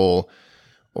you stole,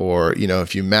 or, you know,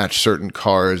 if you match certain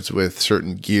cards with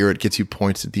certain gear, it gets you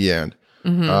points at the end.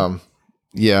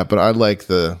 Yeah, but I like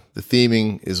the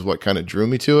theming is what kind of drew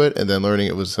me to it, and then learning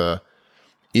it was a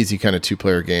easy kind of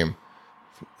 2-player game.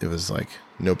 It was like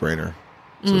no brainer.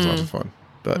 So it was lots of fun.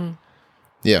 But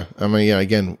yeah, I mean, yeah,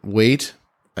 again, weight,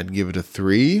 I'd give it a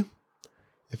 3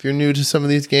 if you're new to some of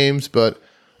these games, but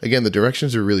again, the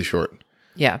directions are really short.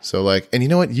 Yeah. So like, and you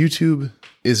know what? YouTube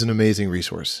is an amazing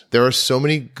resource. There are so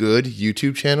many good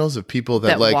YouTube channels of people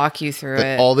that like walk you through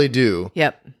that it. all they do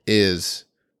Yep. is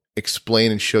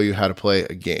explain and show you how to play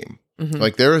a game.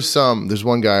 Like there's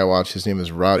one guy I watch, his name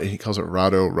is Rod, he calls it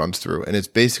Rado Runs Through, and it's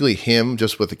basically him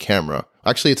just with a camera.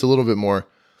 Actually, it's a little bit more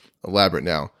elaborate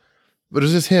now, but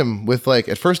it's just him with like,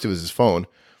 at first it was his phone,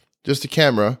 just a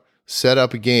camera, set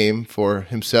up a game for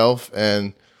himself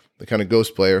and the kind of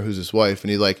ghost player who's his wife, and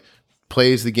he like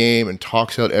plays the game and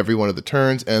talks out every one of the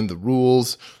turns and the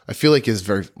rules. I feel like he has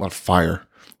a lot of fire.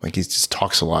 Like he just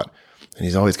talks a lot, and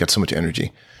he's always got so much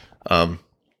energy.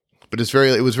 But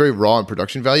it was very raw in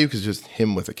production value because it's just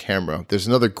him with a camera. There's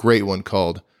another great one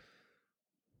called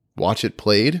Watch It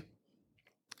Played,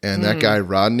 and that guy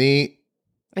Rodney.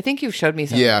 I think you've showed me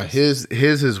some. Yeah, of those.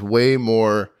 his is way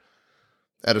more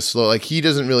at a slow. Like he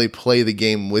doesn't really play the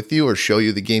game with you or show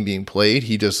you the game being played.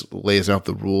 He just lays out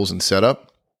the rules and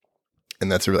setup,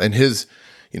 and and his,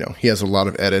 you know, he has a lot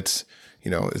of edits. You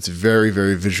know, it's very,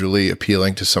 very visually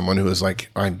appealing to someone who is like,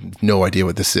 I have no idea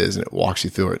what this is, and it walks you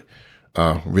through it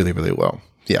really, really well.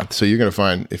 Yeah, so you're going to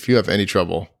find, if you have any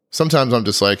trouble, sometimes I'm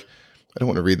just like, I don't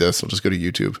want to read this. I'll just go to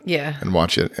YouTube and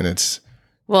watch it, and it's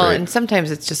great. And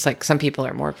sometimes it's just like some people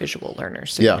are more visual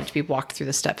learners, so you want to be walked through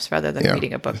the steps rather than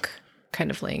reading a book, kind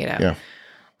of laying it out.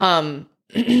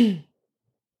 Yeah.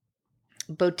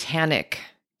 Botanic.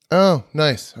 Oh,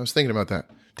 nice. I was thinking about that.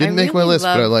 Didn't make my list,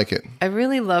 but I like it. I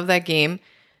really love that game.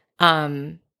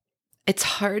 It's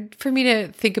hard for me to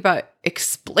think about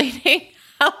explaining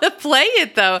how to play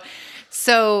it, though.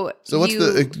 So what's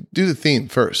do the theme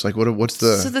first? Like, what's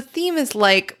the? So the theme is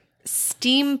like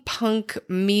steampunk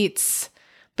meets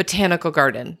botanical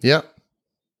garden. Yeah.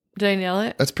 Did I nail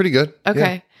it? That's pretty good.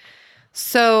 Okay. Yeah.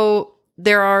 So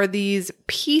there are these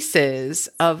pieces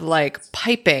of like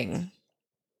piping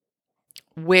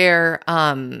where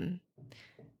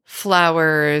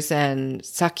flowers and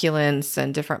succulents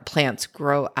and different plants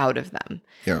grow out of them.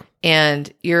 Yeah.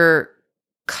 And you're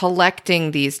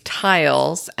collecting these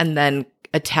tiles and then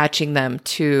attaching them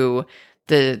to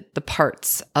the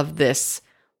parts of this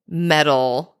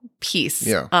metal piece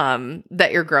that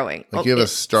you're growing. Like you have a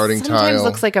starting tile. Sometimes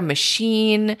looks like a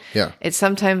machine. Yeah. It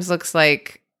sometimes looks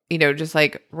like, you know, just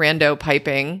like rando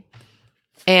piping.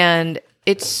 And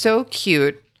it's so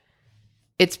cute.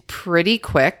 It's pretty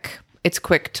quick. It's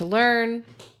quick to learn.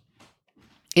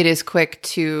 It is quick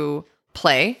to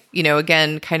play. You know,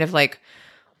 again, kind of like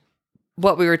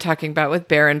what we were talking about with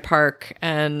Barren Park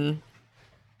and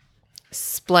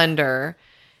Splendor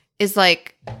is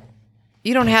like,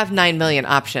 you don't have 9 million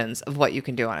options of what you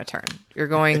can do on a turn. You're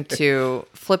going to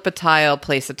flip a tile,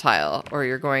 place a tile, or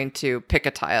you're going to pick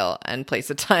a tile and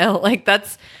place a tile. Like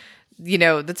that's, you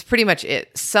know, that's pretty much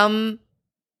it. Some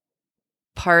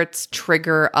parts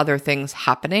trigger other things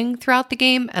happening throughout the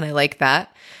game, and I like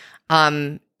that.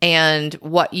 And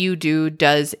what you do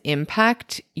does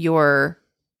impact your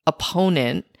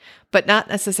opponent, but not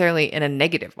necessarily in a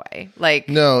negative way. Like,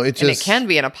 no, it can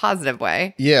be in a positive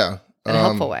way. Yeah. In a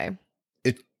helpful way.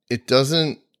 It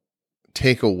doesn't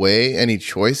take away any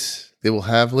choice they will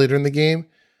have later in the game.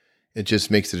 It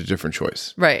just makes it a different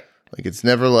choice. Right. Like it's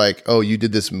never like, oh, you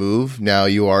did this move, now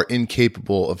you are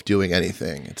incapable of doing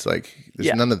anything. It's like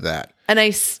there's none of that. And I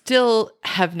still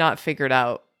have not figured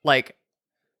out like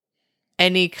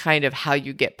any kind of how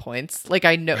you get points. Like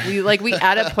I know we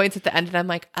add up points at the end and I'm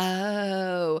like,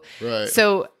 oh. Right.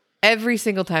 So every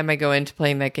single time I go into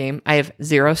playing that game, I have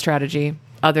zero strategy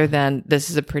other than this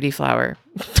is a pretty flower.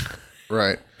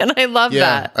 Right. And I love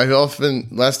that.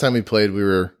 Last time we played, we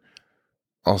were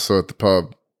also at the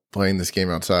pub playing this game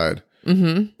outside.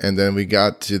 Mm-hmm. And then we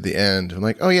got to the end. I'm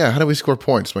like, oh yeah, how do we score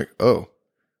points? I'm like, oh,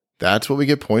 that's what we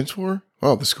get points for?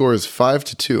 Oh, the score is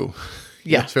 5-2.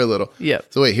 Yeah. That's very little. Yeah.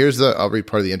 So wait, I'll read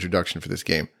part of the introduction for this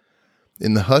game.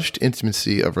 In the hushed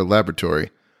intimacy of her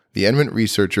laboratory, the eminent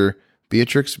researcher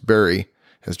Beatrix Berry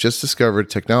has just discovered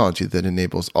technology that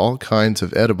enables all kinds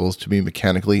of edibles to be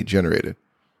mechanically generated.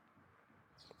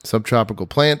 Subtropical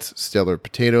plants, stellar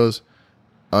potatoes,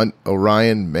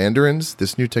 Orion mandarins.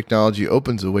 This new technology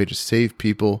opens a way to save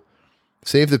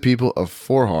the people of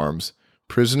four harms,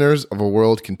 prisoners of a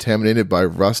world contaminated by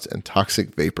rust and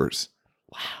toxic vapors.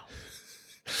 Wow.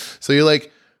 So you're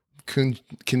like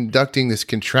conducting this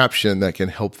contraption that can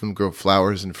help them grow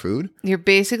flowers and food. You're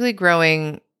basically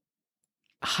growing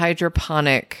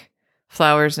hydroponic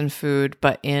flowers and food,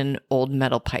 but in old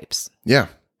metal pipes. Yeah.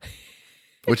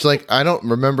 Which, like, I don't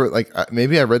remember, like,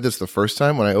 maybe I read this the first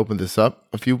time when I opened this up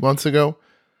a few months ago,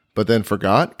 but then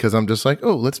forgot because I'm just like,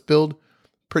 oh, let's build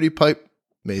pretty pipe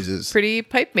mazes. Pretty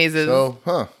pipe mazes. So,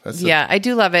 yeah, I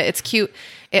do love it. It's cute.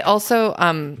 It also,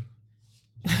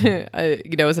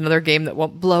 is another game that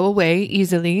won't blow away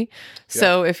easily.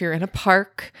 So if you're in a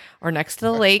park or next to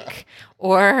the lake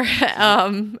or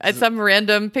at some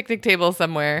random picnic table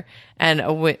somewhere and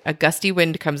a gusty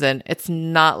wind comes in, it's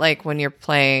not like when you're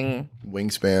playing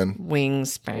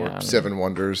Wingspan or Seven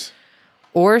Wonders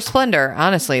or Splendor.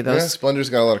 Honestly, those Splendor's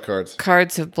got a lot of cards.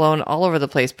 Cards have blown all over the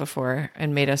place before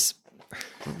and made us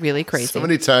really crazy. So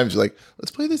many times you're like,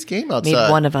 let's play this game outside. Made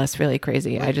one of us really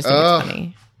crazy. I just think it's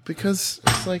funny. Because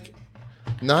it's like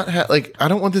I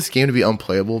don't want this game to be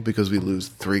unplayable because we lose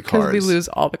 3 cards. Because we lose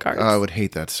all the cards. I would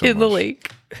hate that so much. In the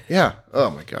lake. Yeah.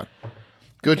 Oh my god.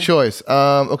 Good choice.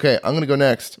 Okay, I'm gonna go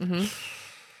next. Mm-hmm.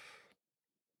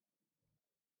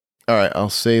 All right, I'll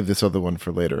save this other one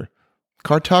for later.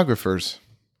 Cartographers.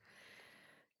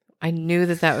 I knew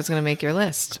that was going to make your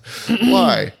list.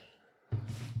 Why?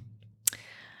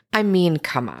 I mean,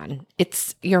 come on.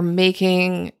 You're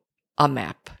making a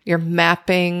map. You're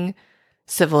mapping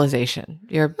civilization.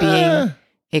 You're being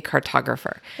a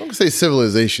cartographer. I'm gonna say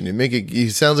civilization.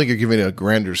 It sounds like you're giving it a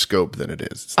grander scope than it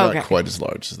is. It's not quite as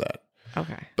large as that.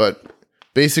 Okay. But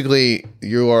basically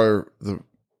you are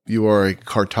a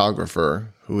cartographer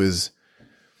who is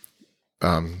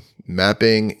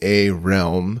mapping a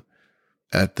realm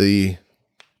at the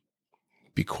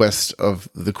bequest of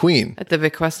the queen. At the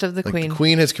bequest of the queen. The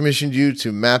queen has commissioned you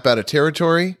to map out a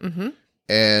territory. Mm-hmm.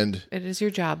 And it is your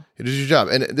job. It is your job.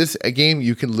 And a game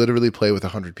you can literally play with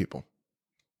 100 people.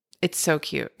 It's so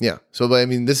cute. Yeah. So, I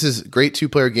mean, this is a great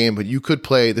 2-player game, but you could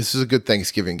play, this is a good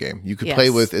Thanksgiving game. You could play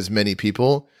with as many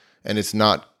people and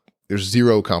there's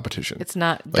zero competition. It's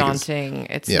not daunting.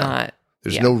 It's not.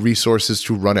 There's no resources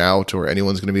to run out or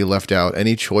anyone's going to be left out.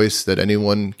 Any choice that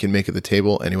anyone can make at the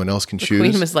table, anyone else can choose. The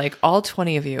queen was like, all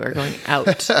 20 of you are going out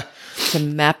to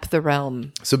map the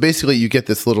realm. So basically you get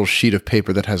this little sheet of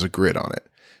paper that has a grid on it.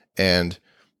 And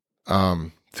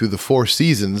through the 4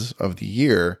 seasons of the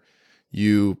year,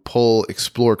 you pull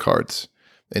explore cards.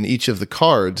 And each of the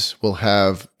cards will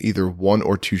have either 1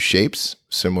 or 2 shapes,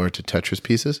 similar to Tetris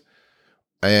pieces,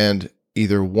 and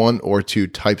either 1 or 2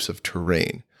 types of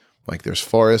terrain. Like there's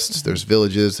forests, there's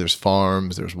villages, there's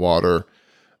farms, there's water.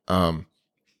 So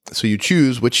you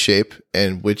choose which shape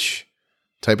and which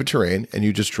type of terrain, and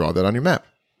you just draw that on your map.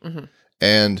 Mm-hmm.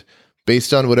 And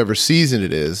based on whatever season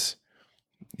it is,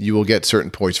 you will get certain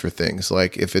points for things.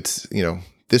 Like if it's,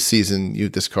 this season,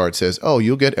 this card says, oh,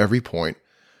 you'll get every point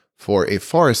for a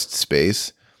forest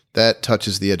space that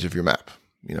touches the edge of your map.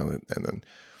 And then,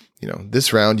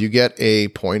 this round you get a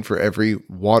point for every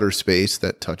water space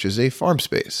that touches a farm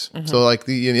space. Mm-hmm. So like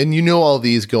and all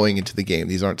these going into the game.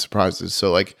 These aren't surprises.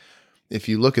 So like if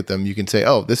you look at them, you can say,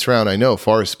 oh, this round I know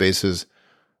forest spaces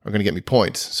are going to get me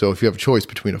points. So if you have a choice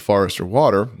between a forest or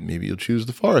water, maybe you'll choose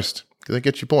the forest because that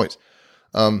gets you points.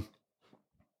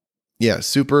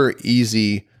 Super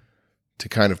easy to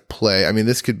kind of play. I mean,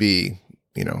 this could be,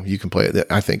 you can play it.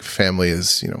 I think family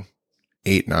is,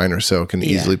 8, 9 or so can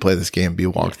easily play this game, be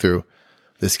walked through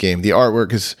this game. The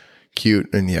artwork is cute.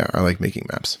 And I like making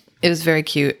maps. It is very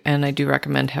cute. And I do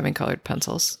recommend having colored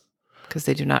pencils because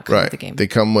they do not come with the game. They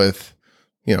come with,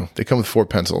 4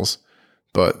 pencils.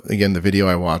 But again, the video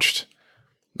I watched,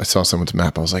 I saw someone's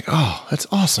map. I was like, oh, that's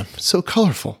awesome. It's so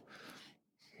colorful.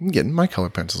 I'm getting my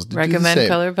color pencils. Recommend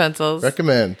color pencils.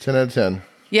 Recommend. 10 out of 10.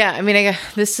 Yeah. I mean,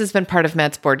 this has been part of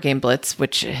Matt's Board Game Blitz,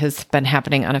 which has been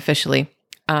happening unofficially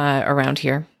around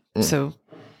here. So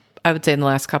I would say in the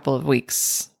last couple of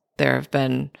weeks, there have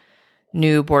been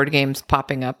new board games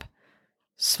popping up.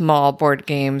 Small board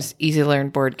games, easy to learn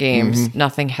board games,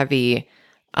 nothing heavy,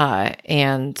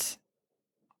 and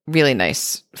really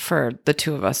nice for the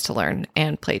 2 of us to learn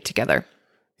and play together.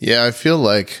 Yeah, I feel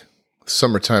like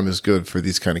summertime is good for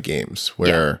these kind of games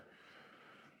where,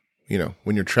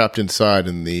 when you're trapped inside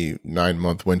in the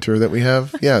 9-month winter that we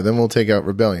have, then we'll take out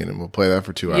Rebellion and we'll play that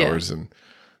for 2 hours and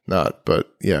not.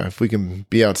 But if we can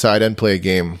be outside and play a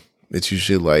game, it's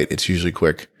usually light, it's usually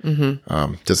quick,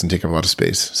 doesn't take up a lot of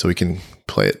space, so we can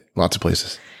play it lots of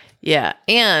places. Yeah,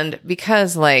 and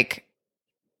because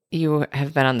you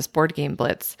have been on this Board Game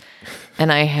Blitz,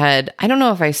 and I don't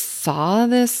know if I saw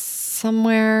this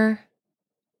somewhere,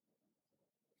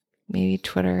 maybe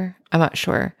Twitter, I'm not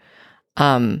sure.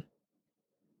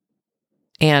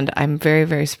 And I'm very,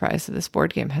 very surprised that this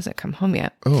board game hasn't come home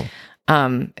yet. Oh.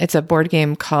 It's a board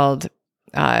game called,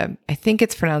 I think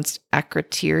it's pronounced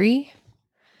Akrotiri.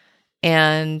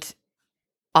 And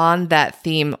on that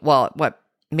theme, well, what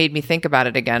made me think about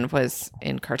it again was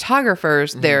in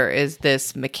Cartographers, there is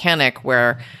this mechanic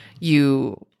where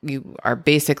you are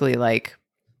basically like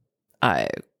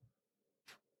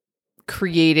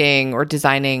creating or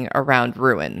designing around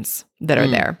ruins that are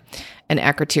there. And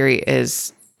Akrotiri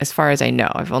is, as far as I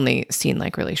know, I've only seen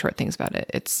like really short things about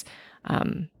it. It's,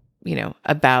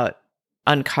 about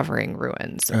uncovering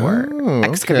ruins or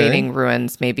excavating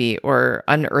ruins maybe, or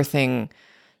unearthing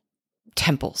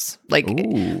temples. Like,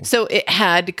 so it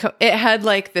had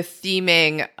like the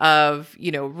theming of,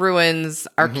 ruins,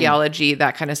 archaeology,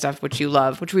 that kind of stuff, which you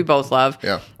love, which we both love.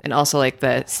 Yeah. And also like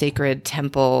the sacred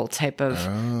temple type of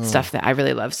stuff that I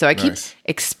really love. So I keep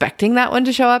expecting that one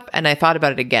to show up. And I thought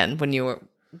about it again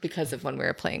because of when we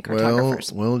were playing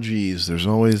Cartographers. Well, geez, there's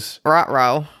always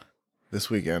Ruh-roh. this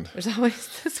weekend. There's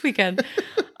always this weekend.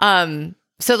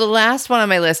 So the last one on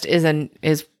my list has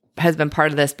been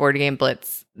part of this board game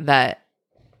blitz that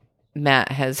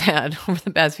Matt has had over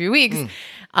the past few weeks.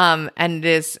 And it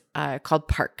is called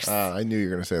Parks. I knew you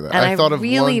were going to say that. And I thought of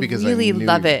really, one because really I knew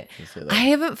love you were it. gonna say that. I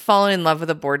haven't fallen in love with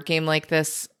a board game like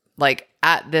this, like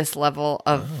at this level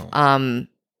of,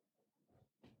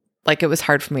 like it was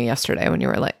hard for me yesterday when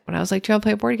I was like, do you want to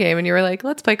play a board game? And you were like,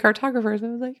 let's play Cartographers. I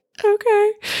was like,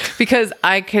 okay. Because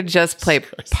I could just play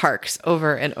Parks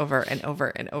over and over and over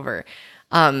and over.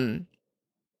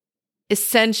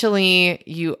 Essentially,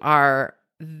 you are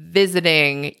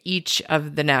visiting each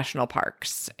of the national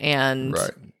parks, and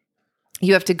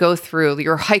you have to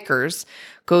your hikers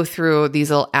go through these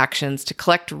little actions to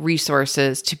collect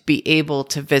resources to be able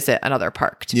to visit another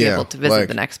park, to be able to visit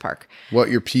the next park. What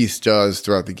your piece does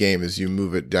throughout the game is you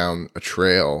move it down a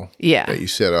trail that you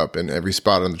set up, and every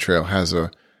spot on the trail has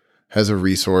a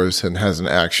resource and has an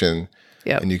action.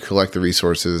 Yep. And you collect the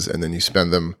resources, and then you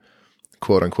spend them,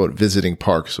 quote unquote, visiting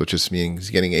parks, which just means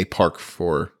getting a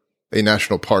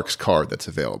national parks card that's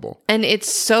available. And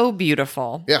it's so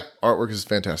beautiful. Yeah, artwork is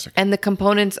fantastic. And the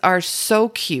components are so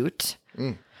cute.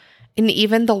 And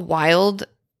even the wild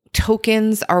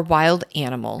tokens are wild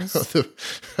animals.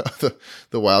 the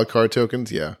wild card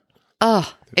tokens, yeah.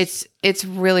 Oh, it's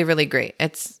really, really great.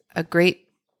 It's a great...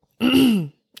 I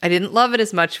didn't love it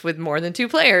as much with more than 2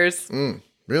 players.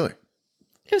 Really?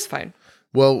 It was fine.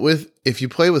 Well, if you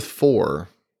play with 4,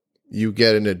 you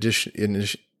get an addition.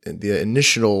 The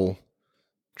initial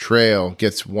trail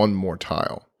gets 1 more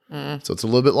tile, so it's a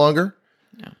little bit longer.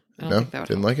 No, I don't think that would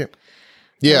didn't help. like it.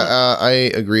 Yeah, I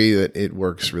agree that it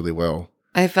works really well.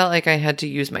 I felt like I had to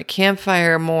use my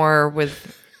campfire more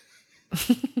with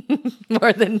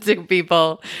more than 2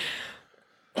 people.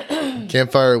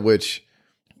 Campfire, which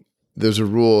there's a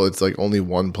rule, it's like only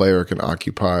 1 player can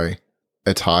occupy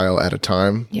a tile at a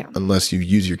time, unless you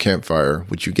use your campfire,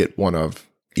 which you get 1 of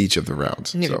each of the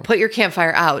rounds. And you put your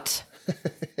campfire out.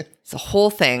 It's a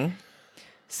whole thing.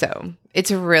 So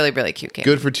it's a really, really cute game.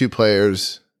 Good for 2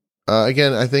 players.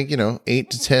 Again, I think, 8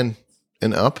 to 10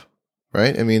 and up,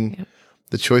 right? I mean,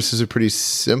 the choices are pretty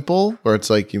simple, where it's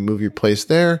like you move your place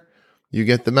there, you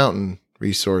get the mountain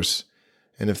resource.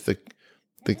 And if the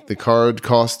card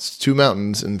costs 2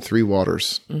 mountains and 3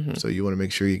 waters. So you want to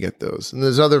make sure you get those. And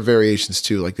there's other variations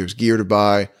too, like there's gear to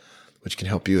buy, which can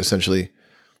help you essentially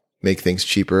make things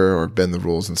cheaper or bend the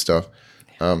rules and stuff.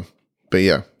 But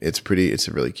yeah, it's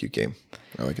a really cute game.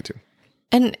 I like it too.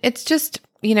 And it's just,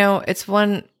 it's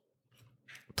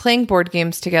playing board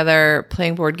games together,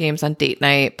 playing board games on date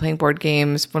night, playing board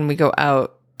games when we go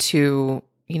out to,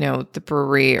 the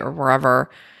brewery or wherever.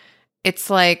 It's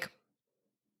like,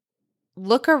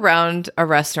 look around a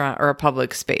restaurant or a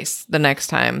public space the next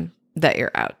time that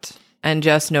you're out and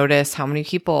just notice how many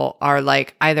people are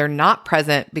like either not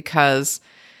present because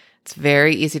it's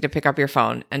very easy to pick up your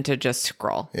phone and to just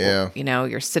scroll. Yeah.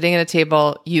 You're sitting at a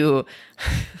table, you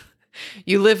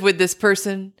live with this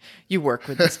person, you work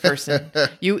with this person,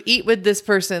 you eat with this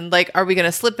person. Like, are we going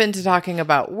to slip into talking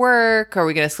about work? Are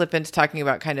we going to slip into talking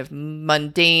about kind of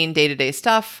mundane day-to-day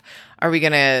stuff? Are we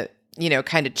going to,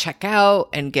 kind of check out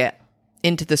and get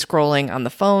into the scrolling on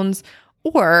the phones?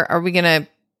 Or are we going to,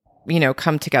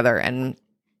 come together and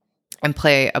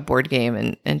play a board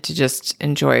game and to just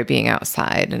enjoy being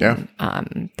outside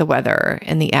and the weather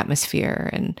and the atmosphere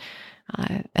and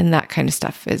that kind of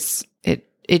stuff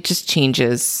it just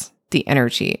changes the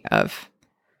energy of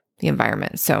the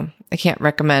environment. So I can't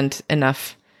recommend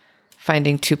enough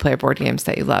finding 2-player board games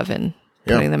that you love and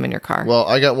putting them in your car. Well,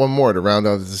 I got 1 more to round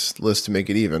out this list to make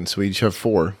it even. So we each have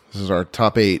 4. This is our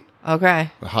top 8. Okay.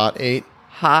 The hot 8.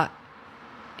 Hot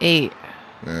 8.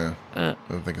 Yeah.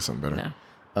 I'll think of something better.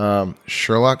 No.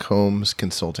 Sherlock Holmes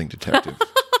Consulting Detective.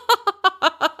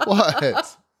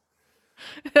 What?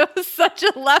 That was such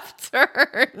a left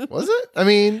turn. Was it? I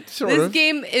mean, sort This of.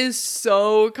 game is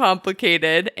so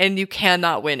complicated and you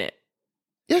cannot win it.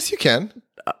 Yes, you can.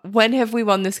 When have we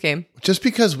won this game? Just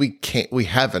because we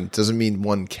haven't doesn't mean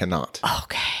one cannot.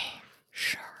 Okay.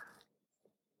 Sure.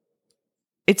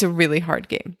 It's a really hard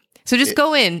game. So just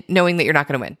go in knowing that you're not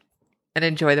going to win and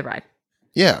enjoy the ride.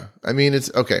 Yeah. I mean,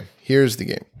 it's okay. Here's the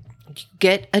game.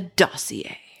 Get a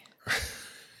dossier.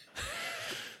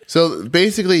 So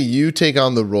basically, you take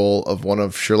on the role of one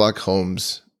of Sherlock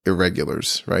Holmes'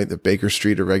 irregulars, right? The Baker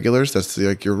Street irregulars. That's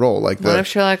like your role. Like One of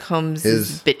Sherlock Holmes'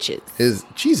 bitches. His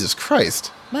Jesus Christ.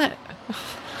 What?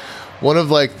 One of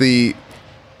like the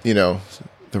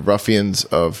ruffians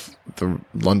of the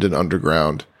London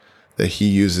Underground that he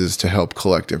uses to help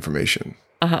collect information.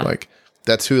 Like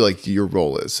that's who like your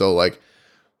role is. So like,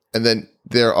 and then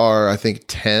there are I think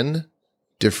 10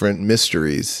 different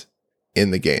mysteries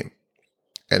in the game.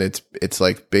 And it's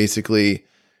like basically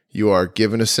you are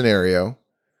given a scenario,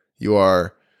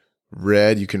 you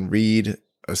can read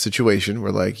a situation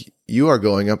where like you are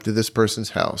going up to this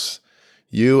person's house.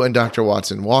 You and Dr.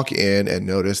 Watson walk in and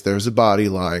notice there's a body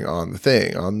lying on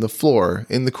the floor,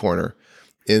 in the corner,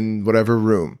 in whatever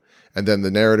room. And then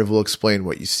the narrative will explain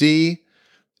what you see.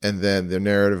 And then the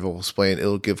narrative will explain,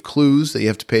 it'll give clues that you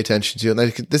have to pay attention to. And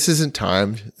like, this isn't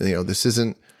timed, this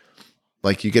isn't,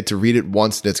 like you get to read it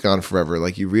once and it's gone forever.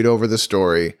 Like you read over the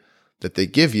story that they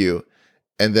give you,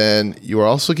 and then you are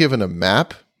also given a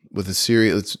map with a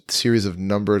series of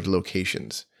numbered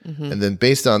locations. Mm-hmm. And then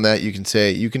based on that, you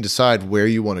can decide where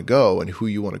you want to go and who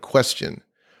you want to question.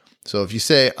 So if you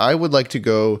say, I would like to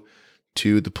go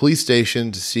to the police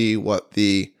station to see what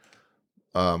the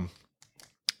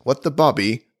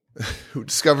Bobby who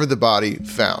discovered the body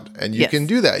found. And you can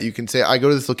do that. You can say, I go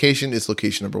to this location, it's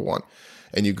location number 1.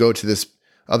 And you go to this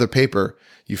other paper,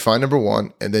 you find number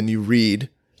 1, and then you read.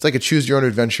 It's like a choose your own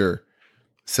adventure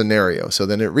scenario. So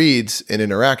then it reads an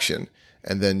interaction,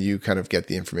 and then you kind of get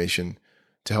the information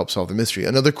to help solve the mystery.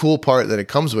 Another cool part that it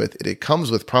comes with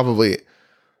probably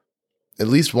at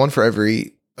least one for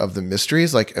every of the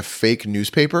mysteries, like a fake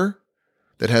newspaper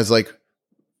that has like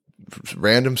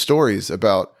random stories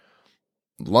about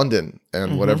London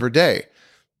and whatever day.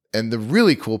 And the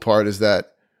really cool part is that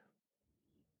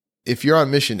if you're on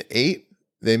mission 8,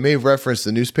 they may reference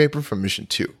the newspaper from mission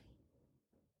 2.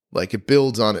 Like it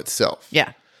builds on itself.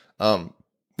 Yeah. Now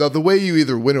the way you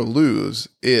either win or lose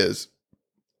is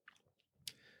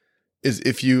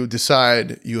if you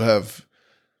decide you have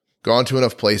gone to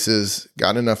enough places,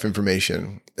 got enough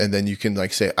information, and then you can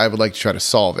like say, I would like to try to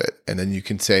solve it. And then you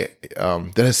can say,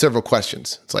 that has several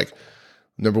questions. It's like,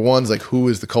 number 1's like, who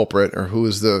is the culprit or who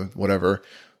is the whatever,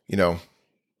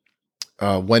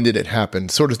 when did it happen?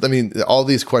 All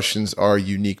these questions are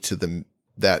unique to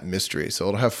that mystery. So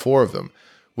it'll have 4 of them,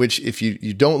 which if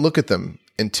you don't look at them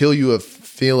until you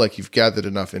feel like you've gathered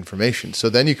enough information. So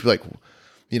then you could like,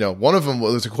 one of them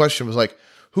was a question was like,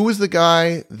 who was the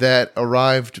guy that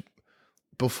arrived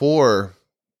before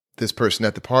this person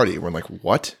at the party? We're like,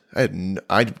 what? I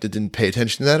didn't pay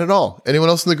attention to that at all. Anyone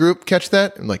else in the group catch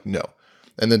that? I'm like, no.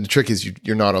 And then the trick is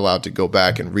you're not allowed to go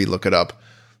back and relook it up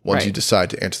once you decide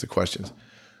to answer the questions.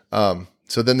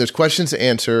 So then there's questions to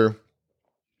answer,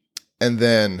 and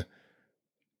then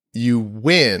you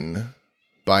win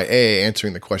by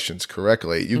answering the questions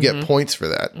correctly. You get points for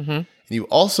that. Mm-hmm. And you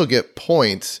also get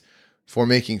points for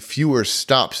making fewer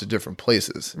stops at different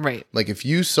places. Right. Like if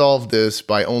you solve this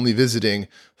by only visiting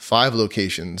 5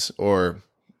 locations or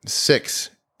 6,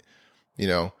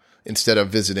 instead of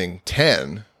visiting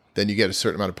 10, then you get a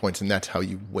certain amount of points, and that's how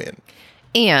you win.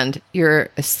 And you're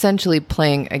essentially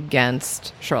playing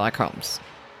against Sherlock Holmes.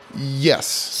 Yes.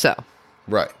 So.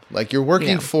 Right. Like you're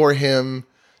working for him,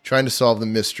 trying to solve the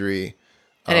mystery.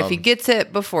 And if he gets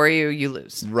it before you, you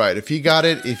lose. Right. If he got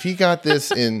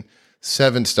this in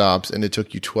 7 stops and it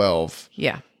took you 12,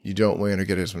 you don't win or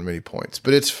get as many points.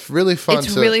 But it's really fun.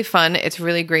 It's really fun. It's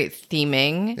really great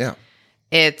theming. Yeah.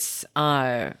 It's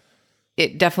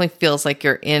it definitely feels like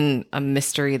you're in a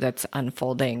mystery that's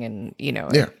unfolding, and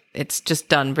it's just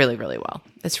done really, really well.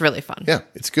 It's really fun. Yeah,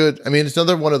 it's good. I mean, it's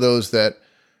another one of those that.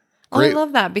 I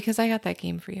love that because I got that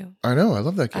game for you. I know, I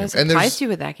love that game. I surprised you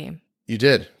with that game. You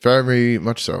did very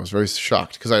much so. I was very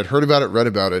shocked because I had heard about it, read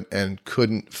about it, and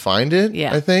couldn't find it.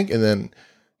 Yeah, I think, and then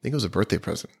I think it was a birthday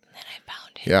present. And then I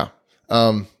found it. Yeah.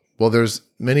 Well, there's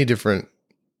many different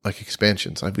like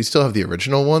expansions. We still have the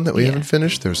original one that we haven't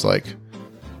finished. There's like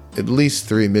at least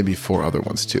 3, maybe 4 other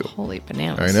ones too. Holy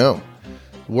bananas! I know.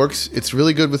 Works. It's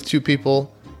really good with 2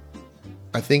 people.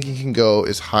 I think you can go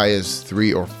as high as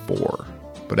 3 or 4.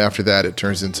 But after that, it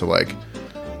turns into like,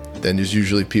 then there's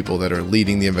usually people that are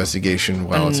leading the investigation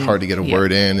while it's hard to get a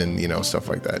word in and, stuff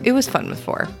like that. It was fun with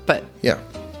 4, but Yeah.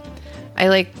 I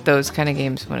like those kind of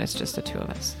games when it's just the 2 of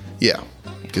us. Yeah.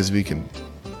 Because we can,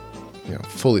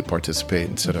 fully participate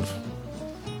instead of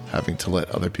having to let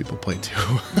other people play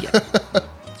too. Yeah.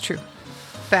 True.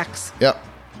 Facts. Yeah.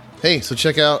 Hey, so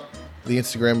check out the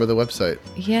Instagram or the website.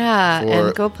 Yeah, For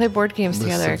and go play board games lists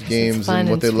together. of 'cause games it's fun and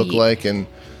what they look sweet. like, and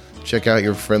check out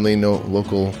your friendly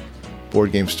local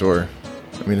board game store.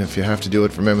 I mean, if you have to do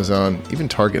it from Amazon, even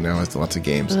Target now has lots of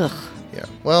games. Ugh. Yeah.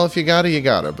 Well, if you gotta, you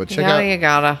gotta. But You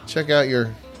gotta. check out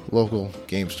your local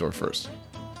game store first.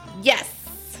 Yes.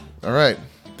 All right.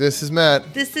 This is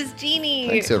Matt. This is Jeannie.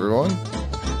 Thanks, everyone.